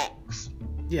outside the box.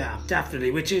 Yeah, definitely.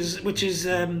 Which is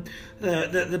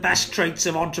the best traits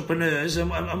of entrepreneurs,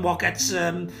 and what gets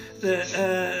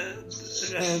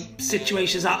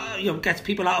situations out, gets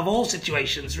people out of all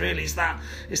situations. Really, it's that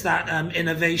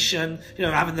innovation.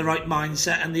 Having the right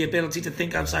mindset and the ability to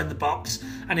think outside the box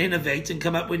and innovate and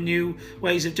come up with new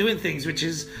ways of doing things. Which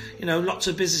is, lots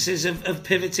of businesses have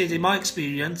pivoted. In my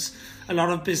experience, a lot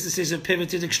of businesses have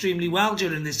pivoted extremely well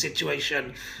during this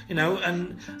situation,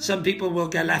 and some people will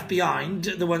get left behind,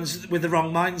 the ones with the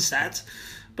wrong mindset,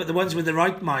 but the ones with the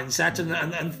right mindset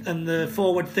and the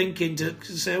forward thinking to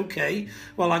say, okay,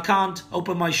 well, I can't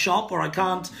open my shop, or I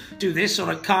can't do this, or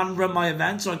I can't run my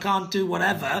events, or I can't do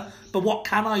whatever, but what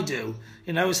can I do?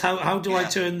 Is how do I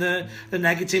turn the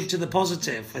negative to the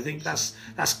positive? I think that's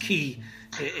key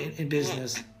in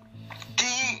business.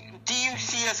 Do you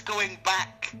see us going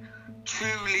back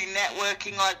truly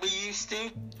networking like we used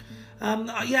to?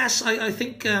 Yes, I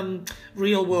think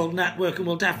real world networking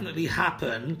will definitely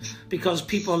happen, because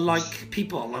people like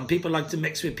people and people like to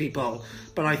mix with people.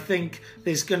 But I think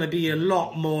there's going to be a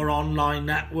lot more online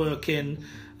networking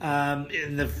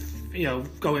in the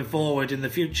going forward in the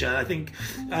future. I think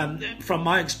from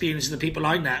my experience, the people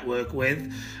I network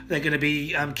with, they're going to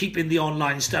be keeping the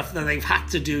online stuff that they've had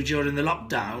to do during the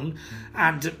lockdown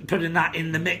and putting that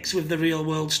in the mix with the real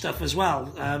world stuff as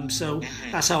well. So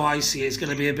that's how I see it. It's going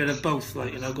to be a bit of both,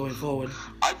 going forward.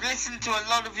 I've listened to a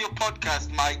lot of your podcasts,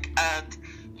 Mike, and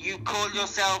you call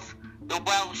yourself the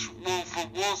Welsh Wolf of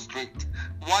Wall Street.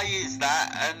 Why is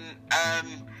that?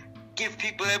 And give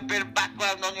people a bit of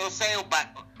background on your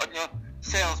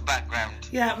sales background.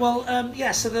 Yeah, well,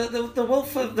 so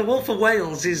the Wolf of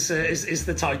Wales is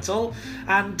the title,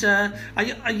 and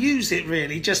I use it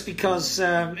really just because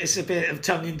it's a bit of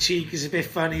tongue in cheek, it's a bit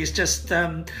funny. It's just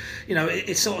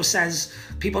it sort of says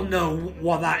people know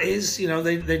what that is.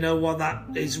 They know what that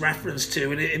is referenced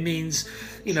to, and it means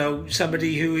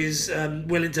somebody who is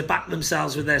willing to back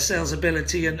themselves with their sales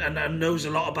ability and knows a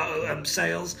lot about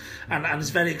sales and is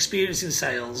very experienced in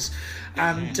sales.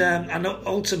 And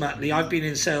ultimately, I've been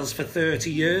in sales for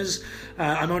 30 years.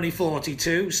 I'm only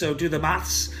 42, so do the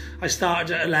maths. I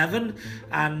started at 11,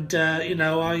 and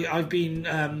I've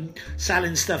been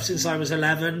selling stuff since I was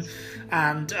 11,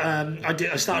 and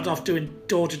I started off doing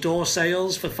door-to-door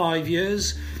sales for 5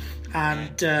 years.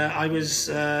 And I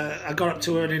got up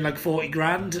to earning like 40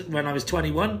 grand when I was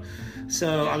 21.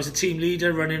 So I was a team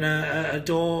leader running a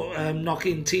door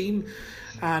knocking team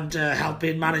and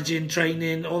helping, managing,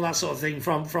 training, all that sort of thing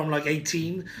from like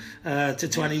 18 to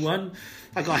 21.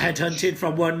 I got headhunted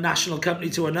from one national company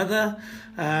to another.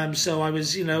 So I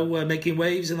was, making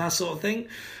waves and that sort of thing.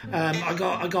 I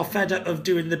got fed up of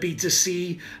doing the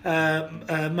B2C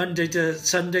Monday to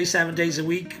Sunday, 7 days a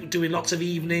week, doing lots of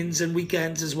evenings and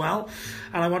weekends as well.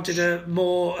 And I wanted a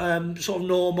more sort of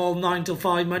normal 9 to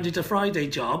 5 Monday to Friday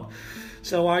job.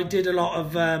 So I did a lot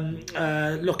of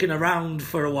looking around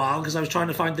for a while because I was trying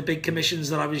to find the big commissions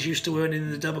that I was used to earning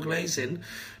in the double glazing,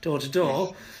 door to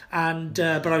door. And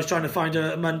but I was trying to find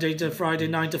a Monday to Friday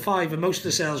 9 to 5, and most of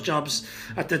the sales jobs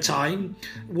at the time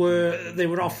were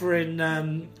offering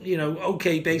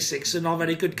okay basics and not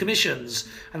very good commissions,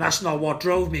 and that's not what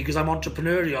drove me because I'm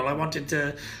entrepreneurial. I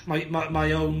wanted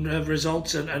my own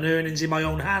results and earnings in my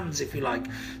own hands, if you like.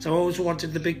 So I always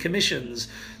wanted the big commissions.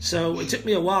 So it took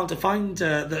me a while to find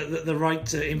the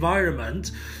right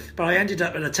environment, but I ended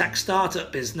up in a tech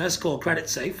startup business called Credit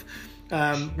Safe,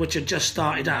 which had just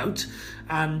started out.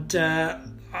 And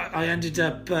I ended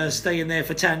up staying there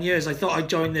for 10 years. I thought I'd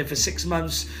join there for 6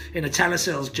 months in a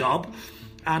telesales job.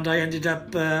 And I ended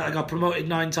up, I got promoted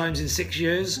 9 times in 6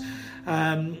 years.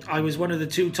 I was one of the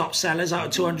 2 top sellers out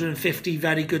of 250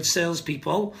 very good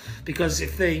salespeople, because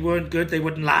if they weren't good, they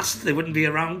wouldn't last. They wouldn't be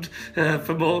around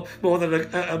for more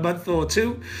than a month or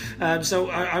 2. So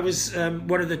I was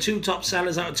one of the 2 top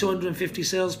sellers out of 250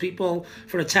 salespeople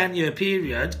for a 10-year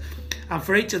period. And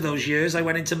for 8 of those years, I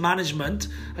went into management.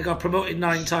 I got promoted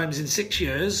 9 times in 6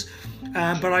 years,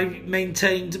 but I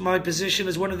maintained my position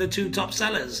as one of the 2 top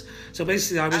sellers. So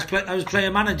basically, I was player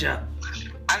manager.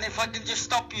 And if I can just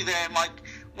stop you there, Mike,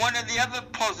 one of the other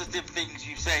positive things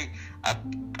you say,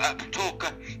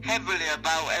 talk heavily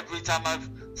about every time I've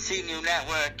seen you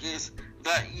network, is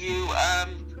that you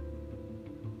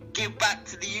give back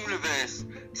to the universe.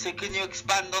 So can you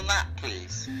expand on that,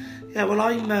 please? Yeah, well,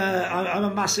 I'm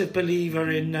a massive believer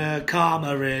in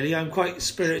karma, really. I'm quite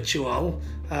spiritual.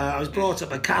 I was brought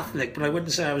up a Catholic, but I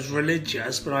wouldn't say I was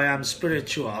religious, but I am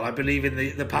spiritual. I believe in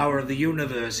the power of the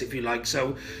universe, if you like.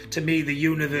 So to me, the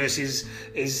universe is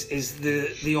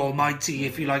the Almighty,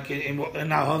 if you like,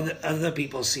 in how other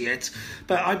people see it.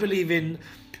 But I believe in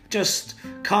just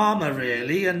karma,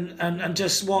 really, and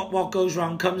just what goes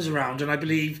around comes around. And I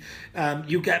believe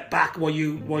you get back what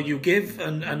you give,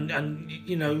 and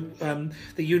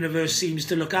the universe seems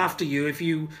to look after you if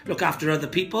you look after other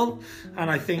people.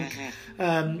 And I think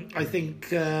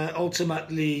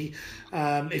ultimately,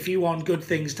 if you want good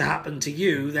things to happen to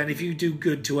you, then if you do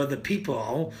good to other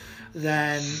people,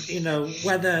 then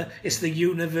whether it's the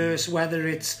universe, whether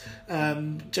it's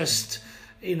just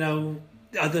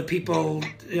other people,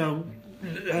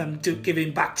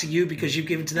 giving back to you because you've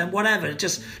given to them, whatever.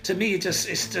 Just to me,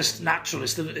 it's just natural.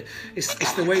 It's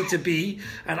the way to be.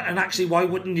 And actually, why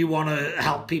wouldn't you want to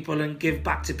help people and give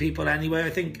back to people anyway? I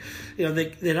think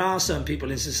there are some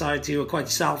people in society who are quite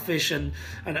selfish and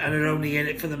are only in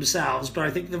it for themselves. But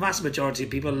I think the vast majority of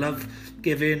people love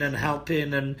giving and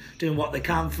helping and doing what they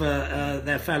can for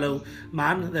their fellow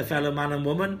man and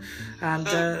woman. And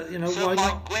so why Mike,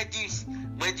 not? Where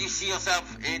do you see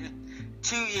yourself in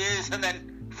 2 years and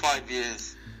then 5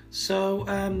 years? So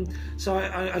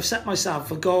I've set myself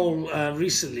a goal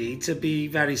recently to be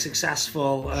very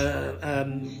successful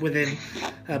within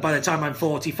by the time I'm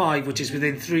 45, which is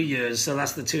within 3 years. So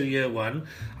that's the 2-year one.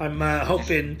 I'm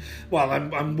hoping. Well,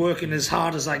 I'm working as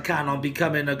hard as I can on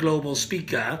becoming a global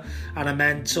speaker and a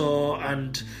mentor,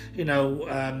 and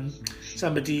a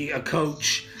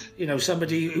coach.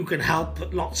 Somebody who can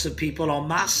help lots of people en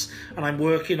masse, and I'm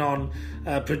working on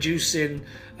producing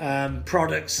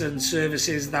products and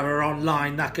services that are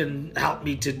online that can help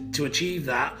me to achieve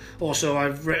that. Also,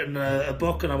 I've written a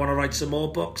book, and I want to write some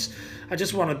more books, I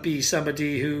just want to be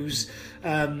somebody who's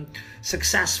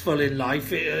successful in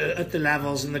life at the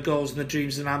levels and the goals and the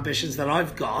dreams and ambitions that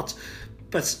I've got.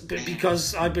 But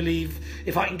because I believe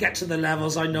if I can get to the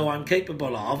levels I know I'm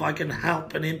capable of, I can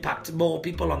help and impact more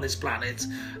people on this planet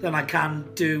than I can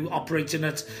do operating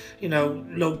at,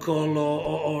 local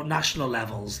or national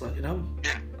levels,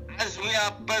 Yeah. As we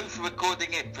are both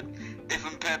recording it for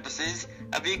different purposes,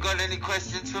 have you got any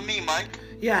questions for me, Mike?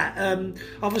 Yeah,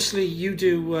 obviously you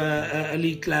do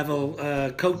elite level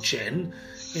coaching.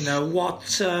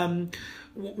 What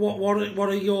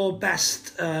are your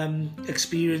best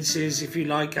experiences, if you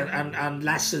like, and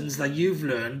lessons that you've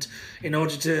learned in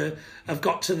order to have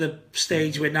got to the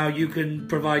stage where now you can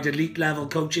provide elite level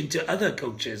coaching to other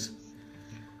coaches?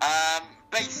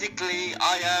 Basically,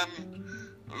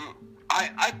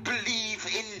 I believe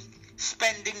in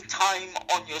spending time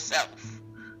on yourself.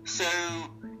 So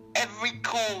every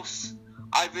course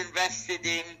I've invested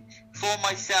in for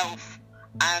myself,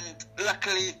 and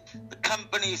luckily the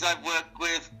companies I've worked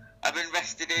with, I've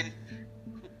invested in,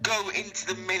 go into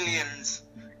the millions.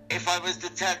 If I was to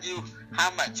tell you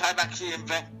how much I've actually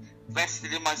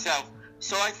invested in myself.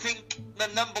 So I think the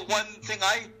number one thing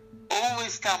I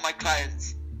always tell my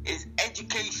clients is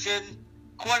education,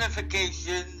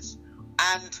 qualifications,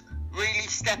 and really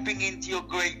stepping into your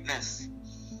greatness.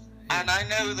 And I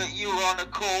know that you were on a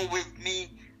call with me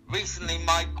recently,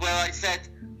 Mike, where I said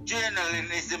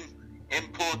journalism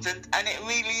important, and it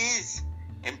really is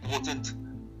important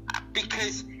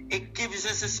because it gives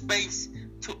us a space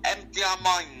to empty our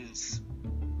minds.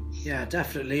 Yeah,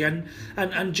 definitely, and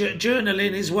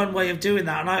journaling is one way of doing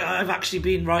that. And I've actually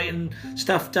been writing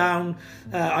stuff down.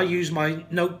 I use my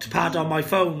notepad on my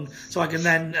phone, so I can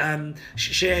then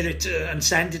share it and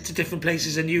send it to different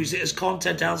places and use it as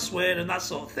content elsewhere and that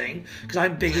sort of thing. Because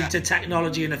I'm big into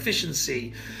technology and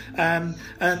efficiency,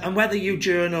 and whether you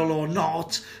journal or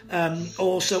not,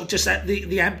 also just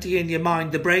the emptying your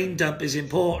mind, the brain dump is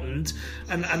important.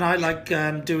 And I like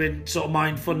doing sort of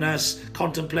mindfulness,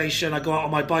 contemplation. I go out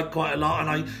on my bike quite a lot, and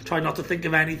I try not to think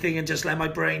of anything and just let my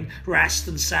brain rest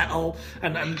and settle,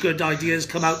 and good ideas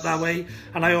come out that way.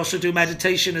 And I also do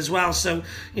meditation as well. So,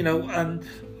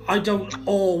 I don't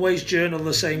always journal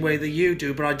the same way that you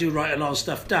do, but I do write a lot of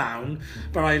stuff down.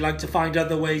 But I like to find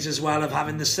other ways as well of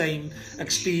having the same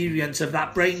experience of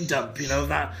that brain dump, of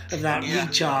that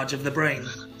recharge of the brain.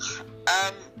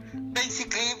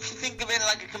 Basically, if you think of it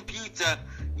like a computer,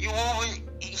 you always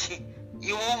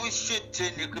should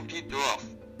turn your computer off,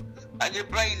 and your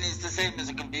brain is the same as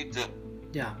a computer.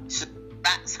 Yeah. So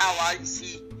that's how I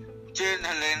see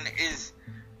journaling.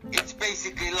 It's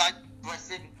basically like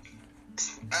pressing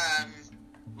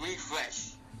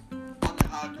refresh on the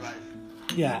hard drive.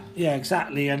 Yeah,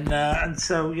 exactly, and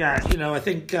so I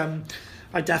think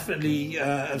I definitely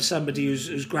am somebody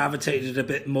who's gravitated a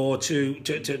bit more to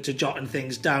jotting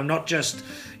things down, not just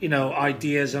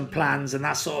ideas and plans and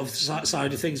that sort of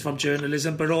side of things from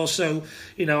journalism, but also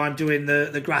I'm doing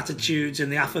the gratitudes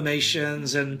and the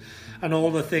affirmations and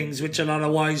all the things which a lot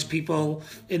of wise people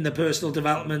in the personal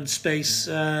development space,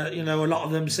 a lot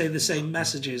of them say the same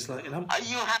messages. Are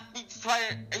you happy to try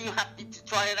it? Are you happy to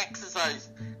try an exercise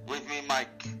with me,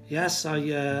 Mike? Yes,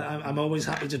 I'm always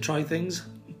happy to try things.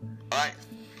 Right,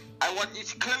 I want you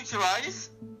to close your eyes.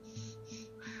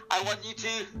 I want you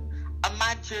to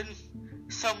imagine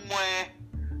somewhere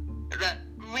that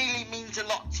really means a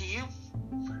lot to you,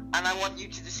 and I want you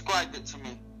to describe it to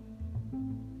me.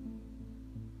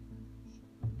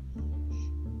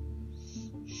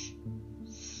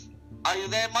 Are you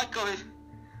there, Michael?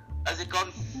 Has it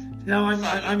gone? No,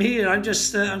 I'm here. I'm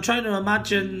just I'm trying to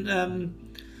imagine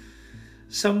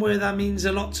somewhere that means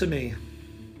a lot to me.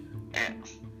 Yeah.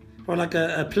 Or like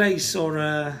a place or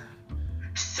a...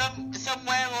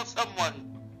 Somewhere or someone.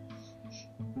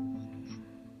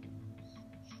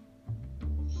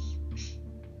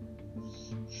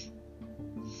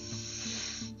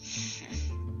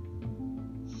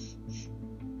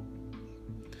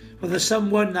 Well, the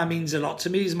someone that means a lot to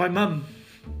me is my mum.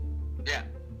 Yeah.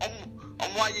 And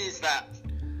why is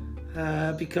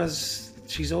that? Because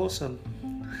she's awesome.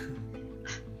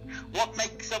 What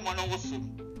makes someone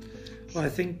awesome? Well, I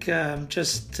think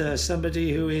just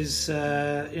somebody who is,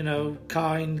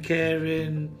 kind,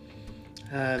 caring,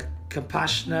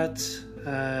 compassionate,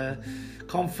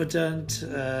 confident,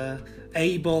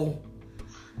 able.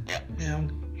 Yeah.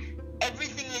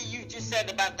 Everything that you just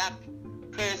said about that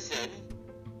person,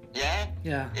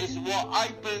 is what I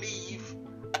believe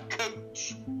a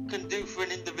coach can do for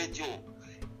an individual,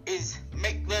 is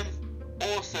make them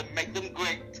awesome, make them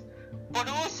great. But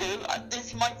also,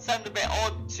 this might sound a bit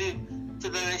odd to the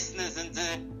listeners and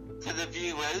to the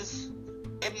viewers.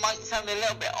 It might sound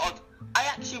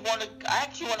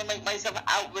actually want to make myself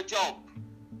out of a job.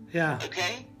 Yeah.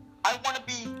 Okay? I want to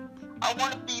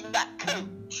be that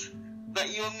coach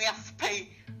that you only have to pay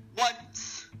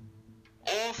once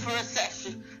or for a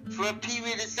session, for a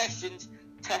period of sessions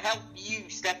to help you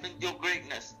step into your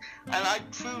greatness. And I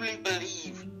truly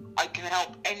believe I can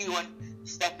help anyone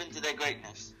step into their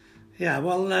greatness. Yeah,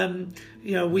 well,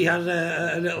 we had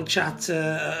a little chat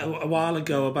a while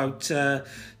ago about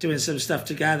doing some stuff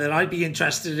together. I'd be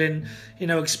interested in,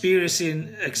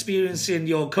 experiencing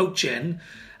your coaching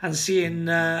and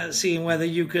seeing whether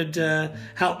you could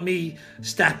help me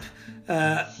step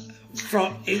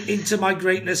into my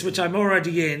greatness, which I'm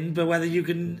already in, but whether you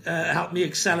can help me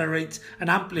accelerate and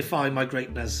amplify my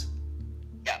greatness.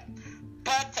 Yeah,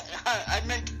 but I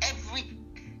make every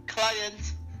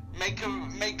client make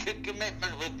a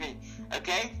commitment with me,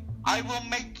 okay? I will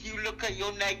make you look at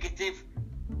your negative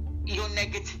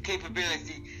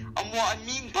capability. And what I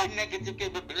mean by negative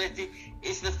capability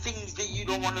is the things that you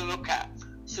don't want to look at.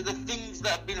 So the things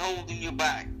that have been holding you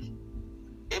back.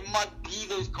 It might be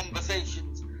those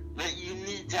conversations that you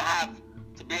need to have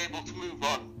to be able to move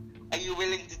on. Are you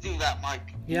willing to do that,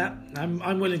 Mike? Yeah,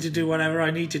 I'm willing to do whatever I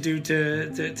need to do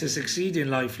to succeed in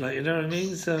life, like, you know what I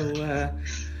mean? So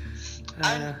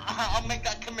I'll make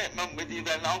that commitment with you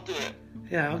then. I'll do it.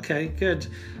 Yeah, okay, good.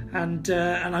 And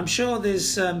I'm sure there's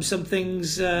some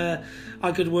things I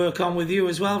could work on with you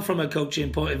as well from a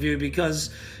coaching point of view,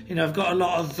 because I've got a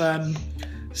lot of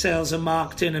sales and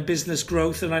marketing and business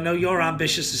growth, and I know you're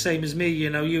ambitious the same as me.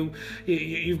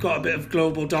 You've got a bit of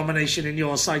global domination in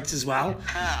your sights as well.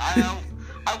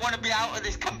 I want to be out of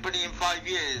this company in 5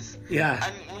 years. Yeah.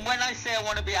 And when I say I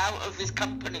want to be out of this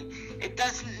company, it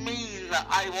doesn't mean that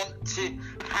I want to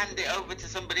hand it over to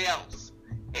somebody else.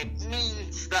 It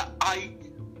means that I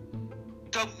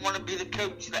don't want to be the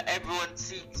coach that everyone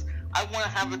sees. I want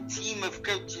to have a team of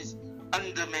coaches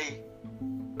under me.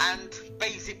 And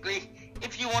basically,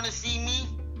 if you want to see me,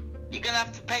 you're going to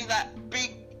have to pay that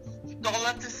big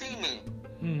dollar to see me.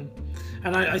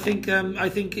 And I think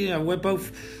we're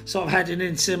both sort of heading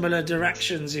in similar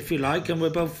directions, if you like, and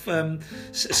we're both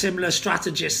similar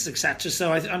strategists, etc.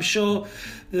 So I'm sure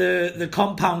the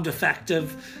compound effect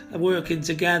of working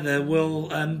together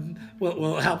will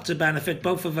help to benefit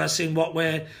both of us in what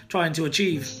we're trying to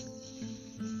achieve.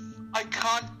 I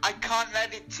can't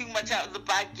let it too much out of the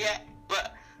bag yet,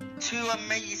 but 2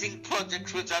 amazing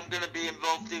projects which I'm going to be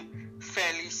involved in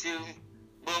fairly soon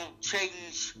will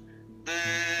change the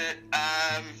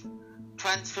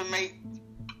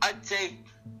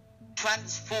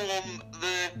transform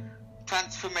the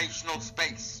transformational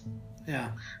space.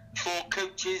 Yeah. For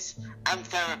coaches and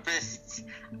therapists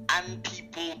and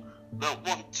people that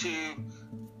want to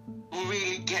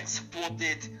really get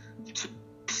supported to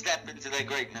step into their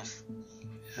greatness.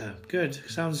 Yeah, good.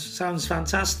 Sounds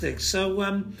fantastic. So,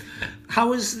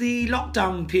 how has the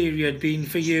lockdown period been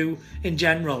for you in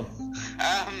general?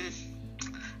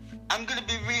 I'm going to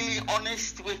be really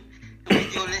honest with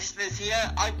your listeners here.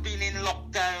 I've been in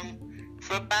lockdown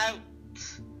for about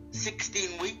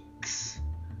 16 weeks,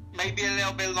 maybe a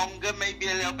little bit longer, maybe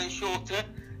a little bit shorter.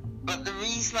 But the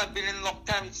reason I've been in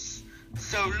lockdown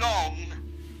so long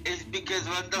is because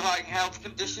of underlying health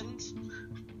conditions.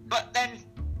 But then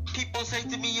people say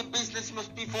to me, your business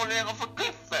must be falling off a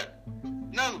cliff then.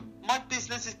 No, my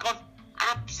business has gone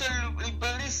absolutely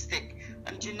ballistic.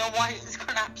 And do you know why it's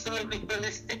gone absolutely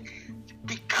ballistic?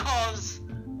 Because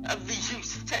of the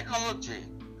use of technology.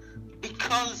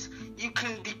 Because you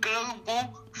can be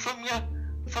global from your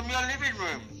living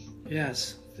room.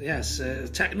 Yes.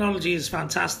 Technology is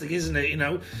fantastic, isn't it?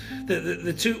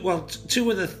 The two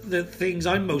of the things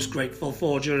I'm most grateful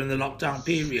for during the lockdown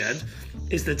period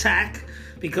is the tech,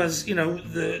 because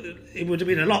it would have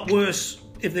been a lot worse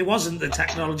if there wasn't the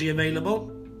technology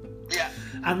available. Yeah.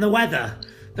 And the weather.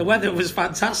 The weather was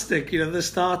fantastic, the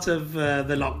start of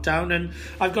the lockdown, and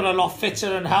I've got a lot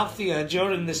fitter and healthier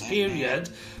during this period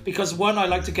because, one, I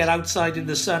like to get outside in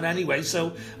the sun anyway,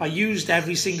 so I used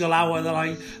every single hour that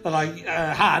I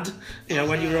had,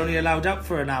 when you were only allowed out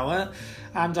for an hour,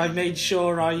 and I made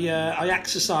sure I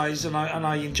exercised and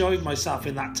I enjoyed myself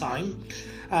in that time.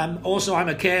 Also, I'm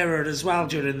a carer as well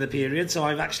during the period, so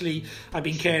I've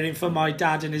been caring for my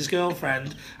dad and his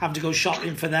girlfriend, having to go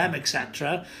shopping for them,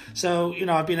 etc. So,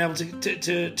 I've been able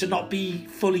to not be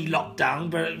fully locked down,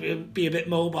 but be a bit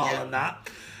mobile and that.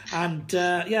 And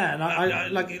and I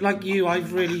like you,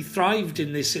 I've really thrived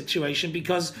in this situation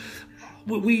because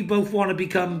we both want to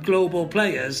become global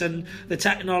players, and the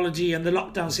technology and the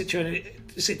lockdown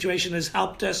situation has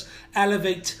helped us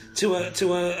elevate to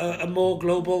a more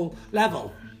global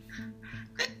level.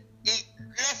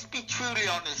 Let's be truly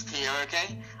honest here,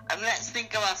 okay? and let's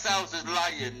think of ourselves as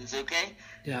lions, okay?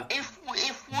 Yeah. If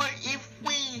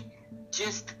we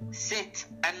just sit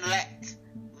and let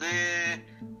the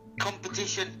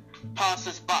competition pass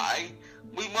us by,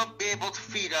 we won't be able to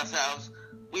feed ourselves.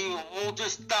 We will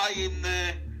just die in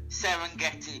the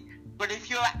Serengeti. But if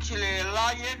you're actually a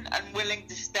lion and willing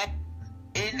to step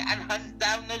in and hunt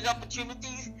down those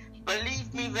opportunities,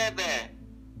 believe me, they're there.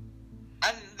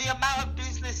 And the amount of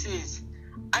businesses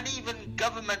and even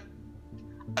government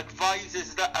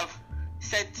advisors that have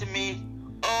said to me,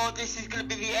 oh, this is going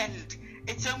to be the end.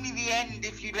 It's only the end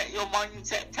if you let your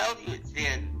mindset tell you it's the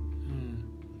end.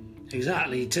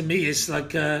 Exactly. To me, it's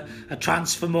like a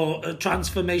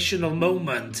transformational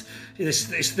moment.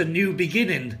 It's the new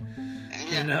beginning.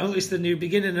 Yeah. You know, it's the new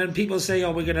beginning. And people say,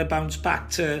 oh, we're going to bounce back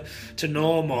to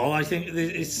normal. I think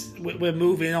we're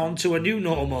moving on to a new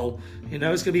normal. You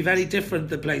know, it's going to be very different,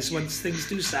 the place, once things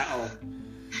do settle.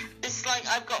 It's like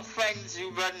I've got friends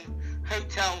who run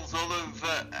hotels all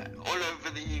over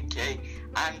the UK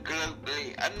and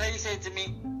globally, and they say to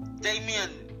me, Damian,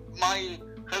 my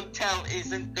hotel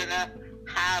isn't gonna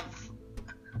have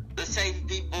the same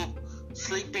people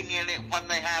sleeping in it when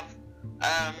they have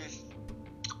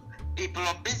people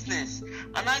on business.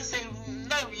 And I say,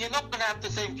 no, you're not gonna have the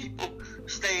same people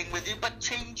staying with you, but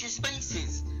change your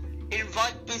spaces,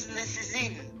 invite businesses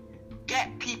in,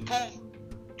 get people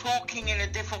talking in a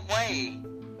different way,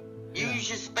 use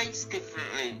your space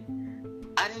differently,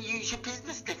 and use your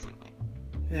business differently.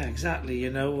 Yeah, exactly. You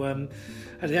know,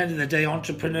 at the end of the day,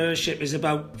 entrepreneurship is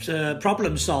about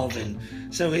problem solving.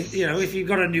 So, if you've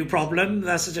got a new problem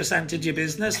that's just entered your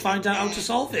business, find out how to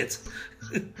solve it.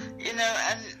 You know,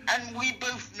 and we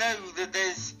both know that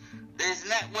there's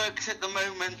networks at the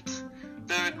moment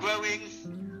that are growing,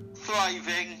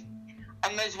 thriving,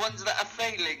 and there's ones that are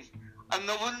failing. And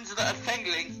the ones that are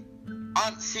failing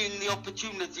aren't seeing the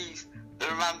opportunities that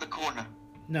are around the corner.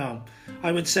 No,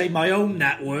 I would say my own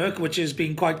network, which has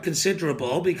been quite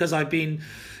considerable because I've been,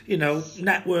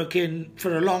 networking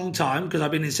for a long time, because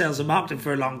I've been in sales and marketing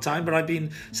for a long time, but I've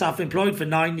been self-employed for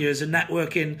 9 years and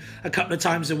networking a couple of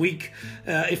times a week,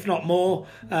 if not more,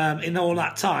 in all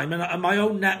that time. And my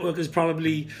own network has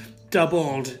probably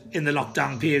doubled in the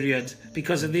lockdown period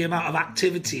because of the amount of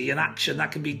activity and action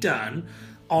that can be done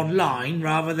online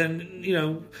rather than,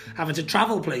 having to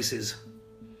travel places.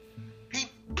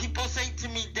 People say to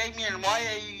me, Damian, why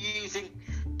are you using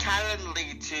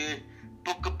Calendly to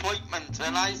book appointments?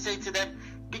 And I say to them,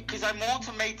 because I'm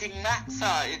automating that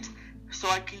side so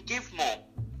I can give more.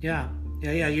 Yeah.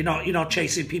 You're not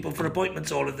chasing people for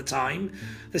appointments all of the time.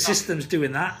 The system's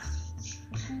doing that.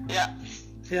 Yeah.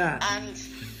 Yeah. And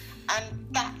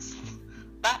that's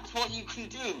what you can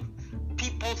do.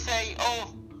 People say,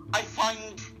 oh, I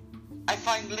find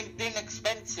LinkedIn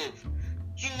expensive.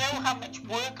 Do you know how much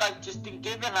work I've just been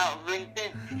given out of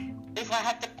LinkedIn? If I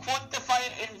had to quantify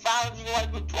it in value, I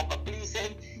would probably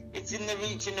say it's in the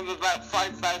region of about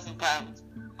 £5,000,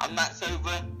 and that's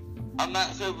over a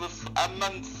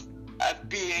month of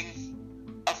being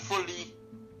a fully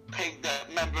paid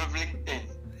member of LinkedIn.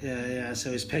 Yeah.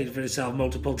 So it's paid for itself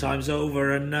multiple times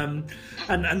over, and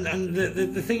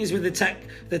the thing is with the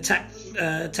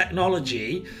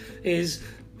technology is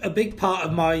a big part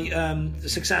of my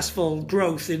successful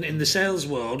growth in the sales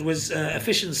world was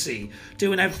efficiency,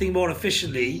 doing everything more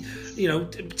efficiently,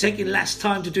 taking less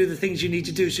time to do the things you need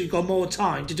to do, so you've got more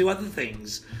time to do other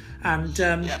things. And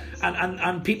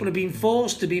people are being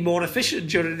forced to be more efficient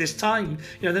during this time.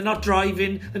 They're not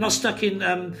driving, they're not stuck in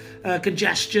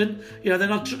congestion. They're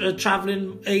not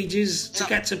traveling ages to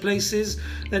get to places.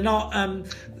 They're not,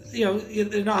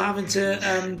 they're not having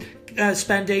to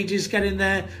spend ages getting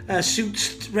their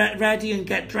suits ready and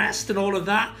get dressed and all of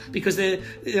that because they're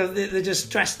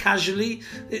just dressed casually.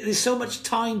 There's so much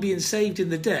time being saved in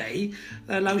the day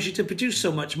that allows you to produce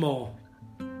so much more.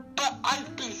 But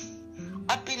I've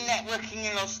been networking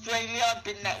in Australia, I've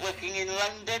been networking in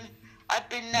London, I've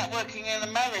been networking in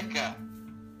America,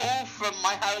 all from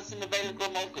my house in the Vale of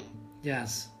Glamorgan.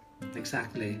 Yes,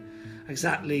 exactly.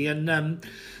 And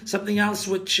something else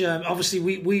which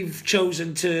obviously we've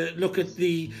chosen to look at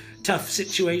the tough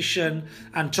situation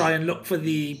and try and look for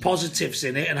the positives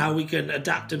in it and how we can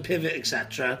adapt and pivot,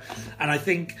 etc. And I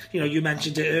think, you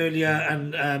mentioned it earlier,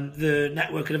 and the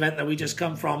networking event that we just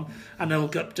come from,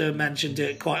 Anil Gupta mentioned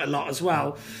it quite a lot as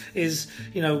well, is,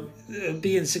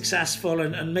 being successful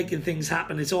and making things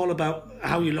happen. It's all about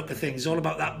how you look at things, all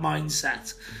about that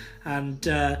mindset. And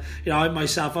I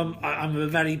myself, I'm a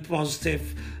very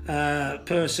positive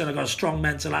person. I've got a strong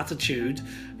mental attitude.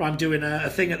 I'm doing a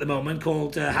thing at the moment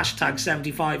called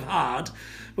 #75hard,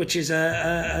 which is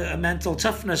a mental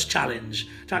toughness challenge.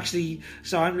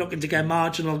 So I'm looking to get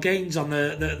marginal gains on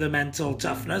the mental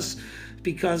toughness,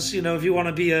 because if you want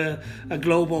to be a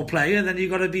global player, then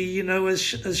you've got to be as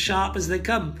sharp as they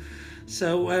come.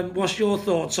 So what's your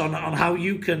thoughts on how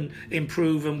you can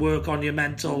improve and work on your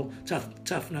mental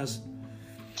toughness?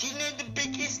 Do you know the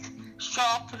biggest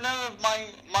sharpener of my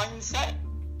mindset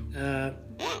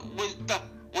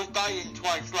was dying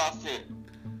twice last year?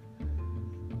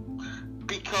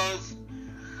 Because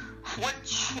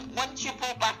once you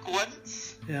pull back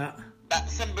once,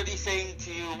 that's somebody saying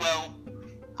to you, well,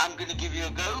 I'm going to give you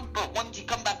a go. But once you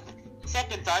come back the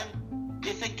second time,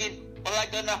 you're thinking, well, I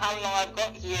don't know how long I've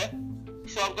got here,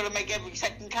 so I've got to make every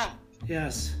second count.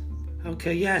 Yes.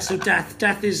 Okay, yeah, so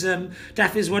death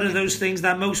is one of those things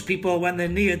that most people, when they're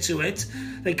near to it,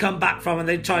 they come back from, and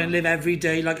they try and live every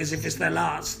day like as if it's their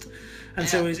last. And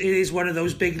so it is one of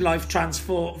those big life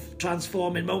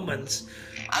transforming moments.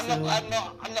 I'm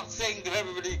not saying to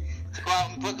everybody to go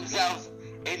out and put themselves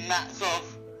in that sort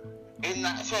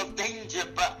of danger,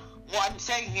 but what I'm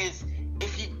saying is,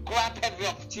 if you grab every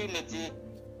opportunity,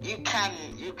 you can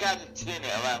turn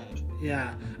it around.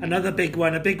 Yeah, another big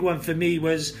one for me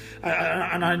was,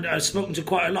 and I've spoken to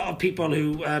quite a lot of people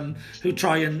who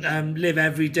try and live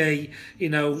every day,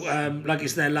 like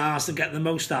it's their last, and get the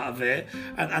most out of it,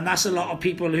 and that's a lot of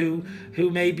people who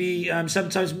maybe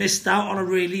sometimes missed out on a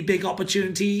really big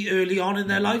opportunity early on in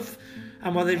their life.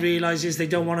 And what they realise is they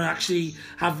don't want to actually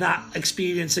have that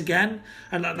experience again.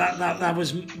 And that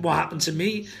was what happened to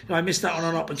me. I missed out on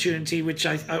an opportunity which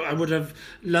I would have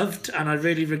loved, and I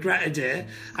really regretted it.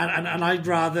 And I'd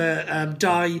rather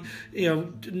die,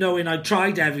 knowing I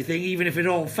tried everything, even if it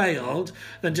all failed,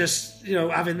 than just,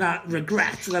 having that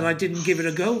regret that I didn't give it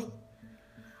a go.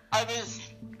 I was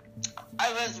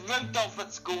wrote off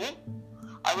at school.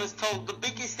 I was told the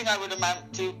biggest thing I would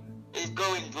amount to is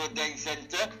going to a day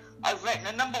centre. I've written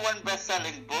a #1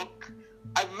 best-selling book.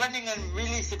 I'm running a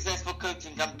really successful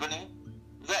coaching company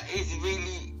that is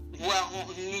really well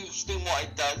niched in what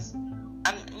it does.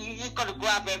 And you just got to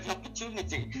grab every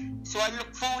opportunity. So I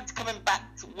look forward to coming back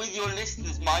with your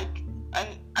listeners, Mike,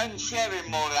 and sharing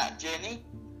more of that journey.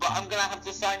 But I'm going to have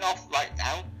to sign off right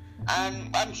now. And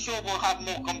I'm sure we'll have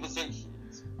more conversations.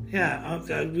 Yeah,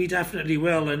 we definitely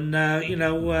will. And,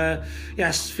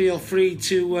 yes, feel free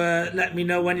to let me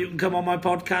know when you can come on my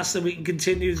podcast so we can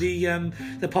continue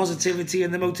the positivity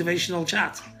and the motivational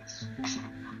chat.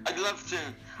 I'd love to.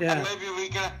 Yeah. And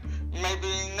maybe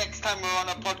next time we're on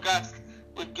a podcast,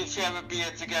 we can share a beer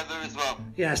together as well.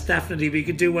 Yes, definitely. We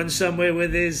could do one somewhere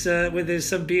with his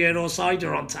some beer or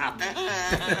cider on tap.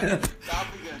 That'd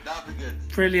be good.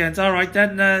 Brilliant. All right,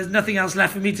 then. There's nothing else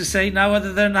left for me to say now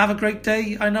other than have a great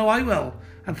day. I know I will.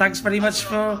 And thanks very much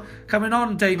for coming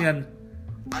on, Damian.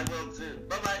 I will too.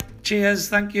 Bye-bye. Cheers.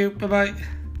 Thank you. Bye-bye.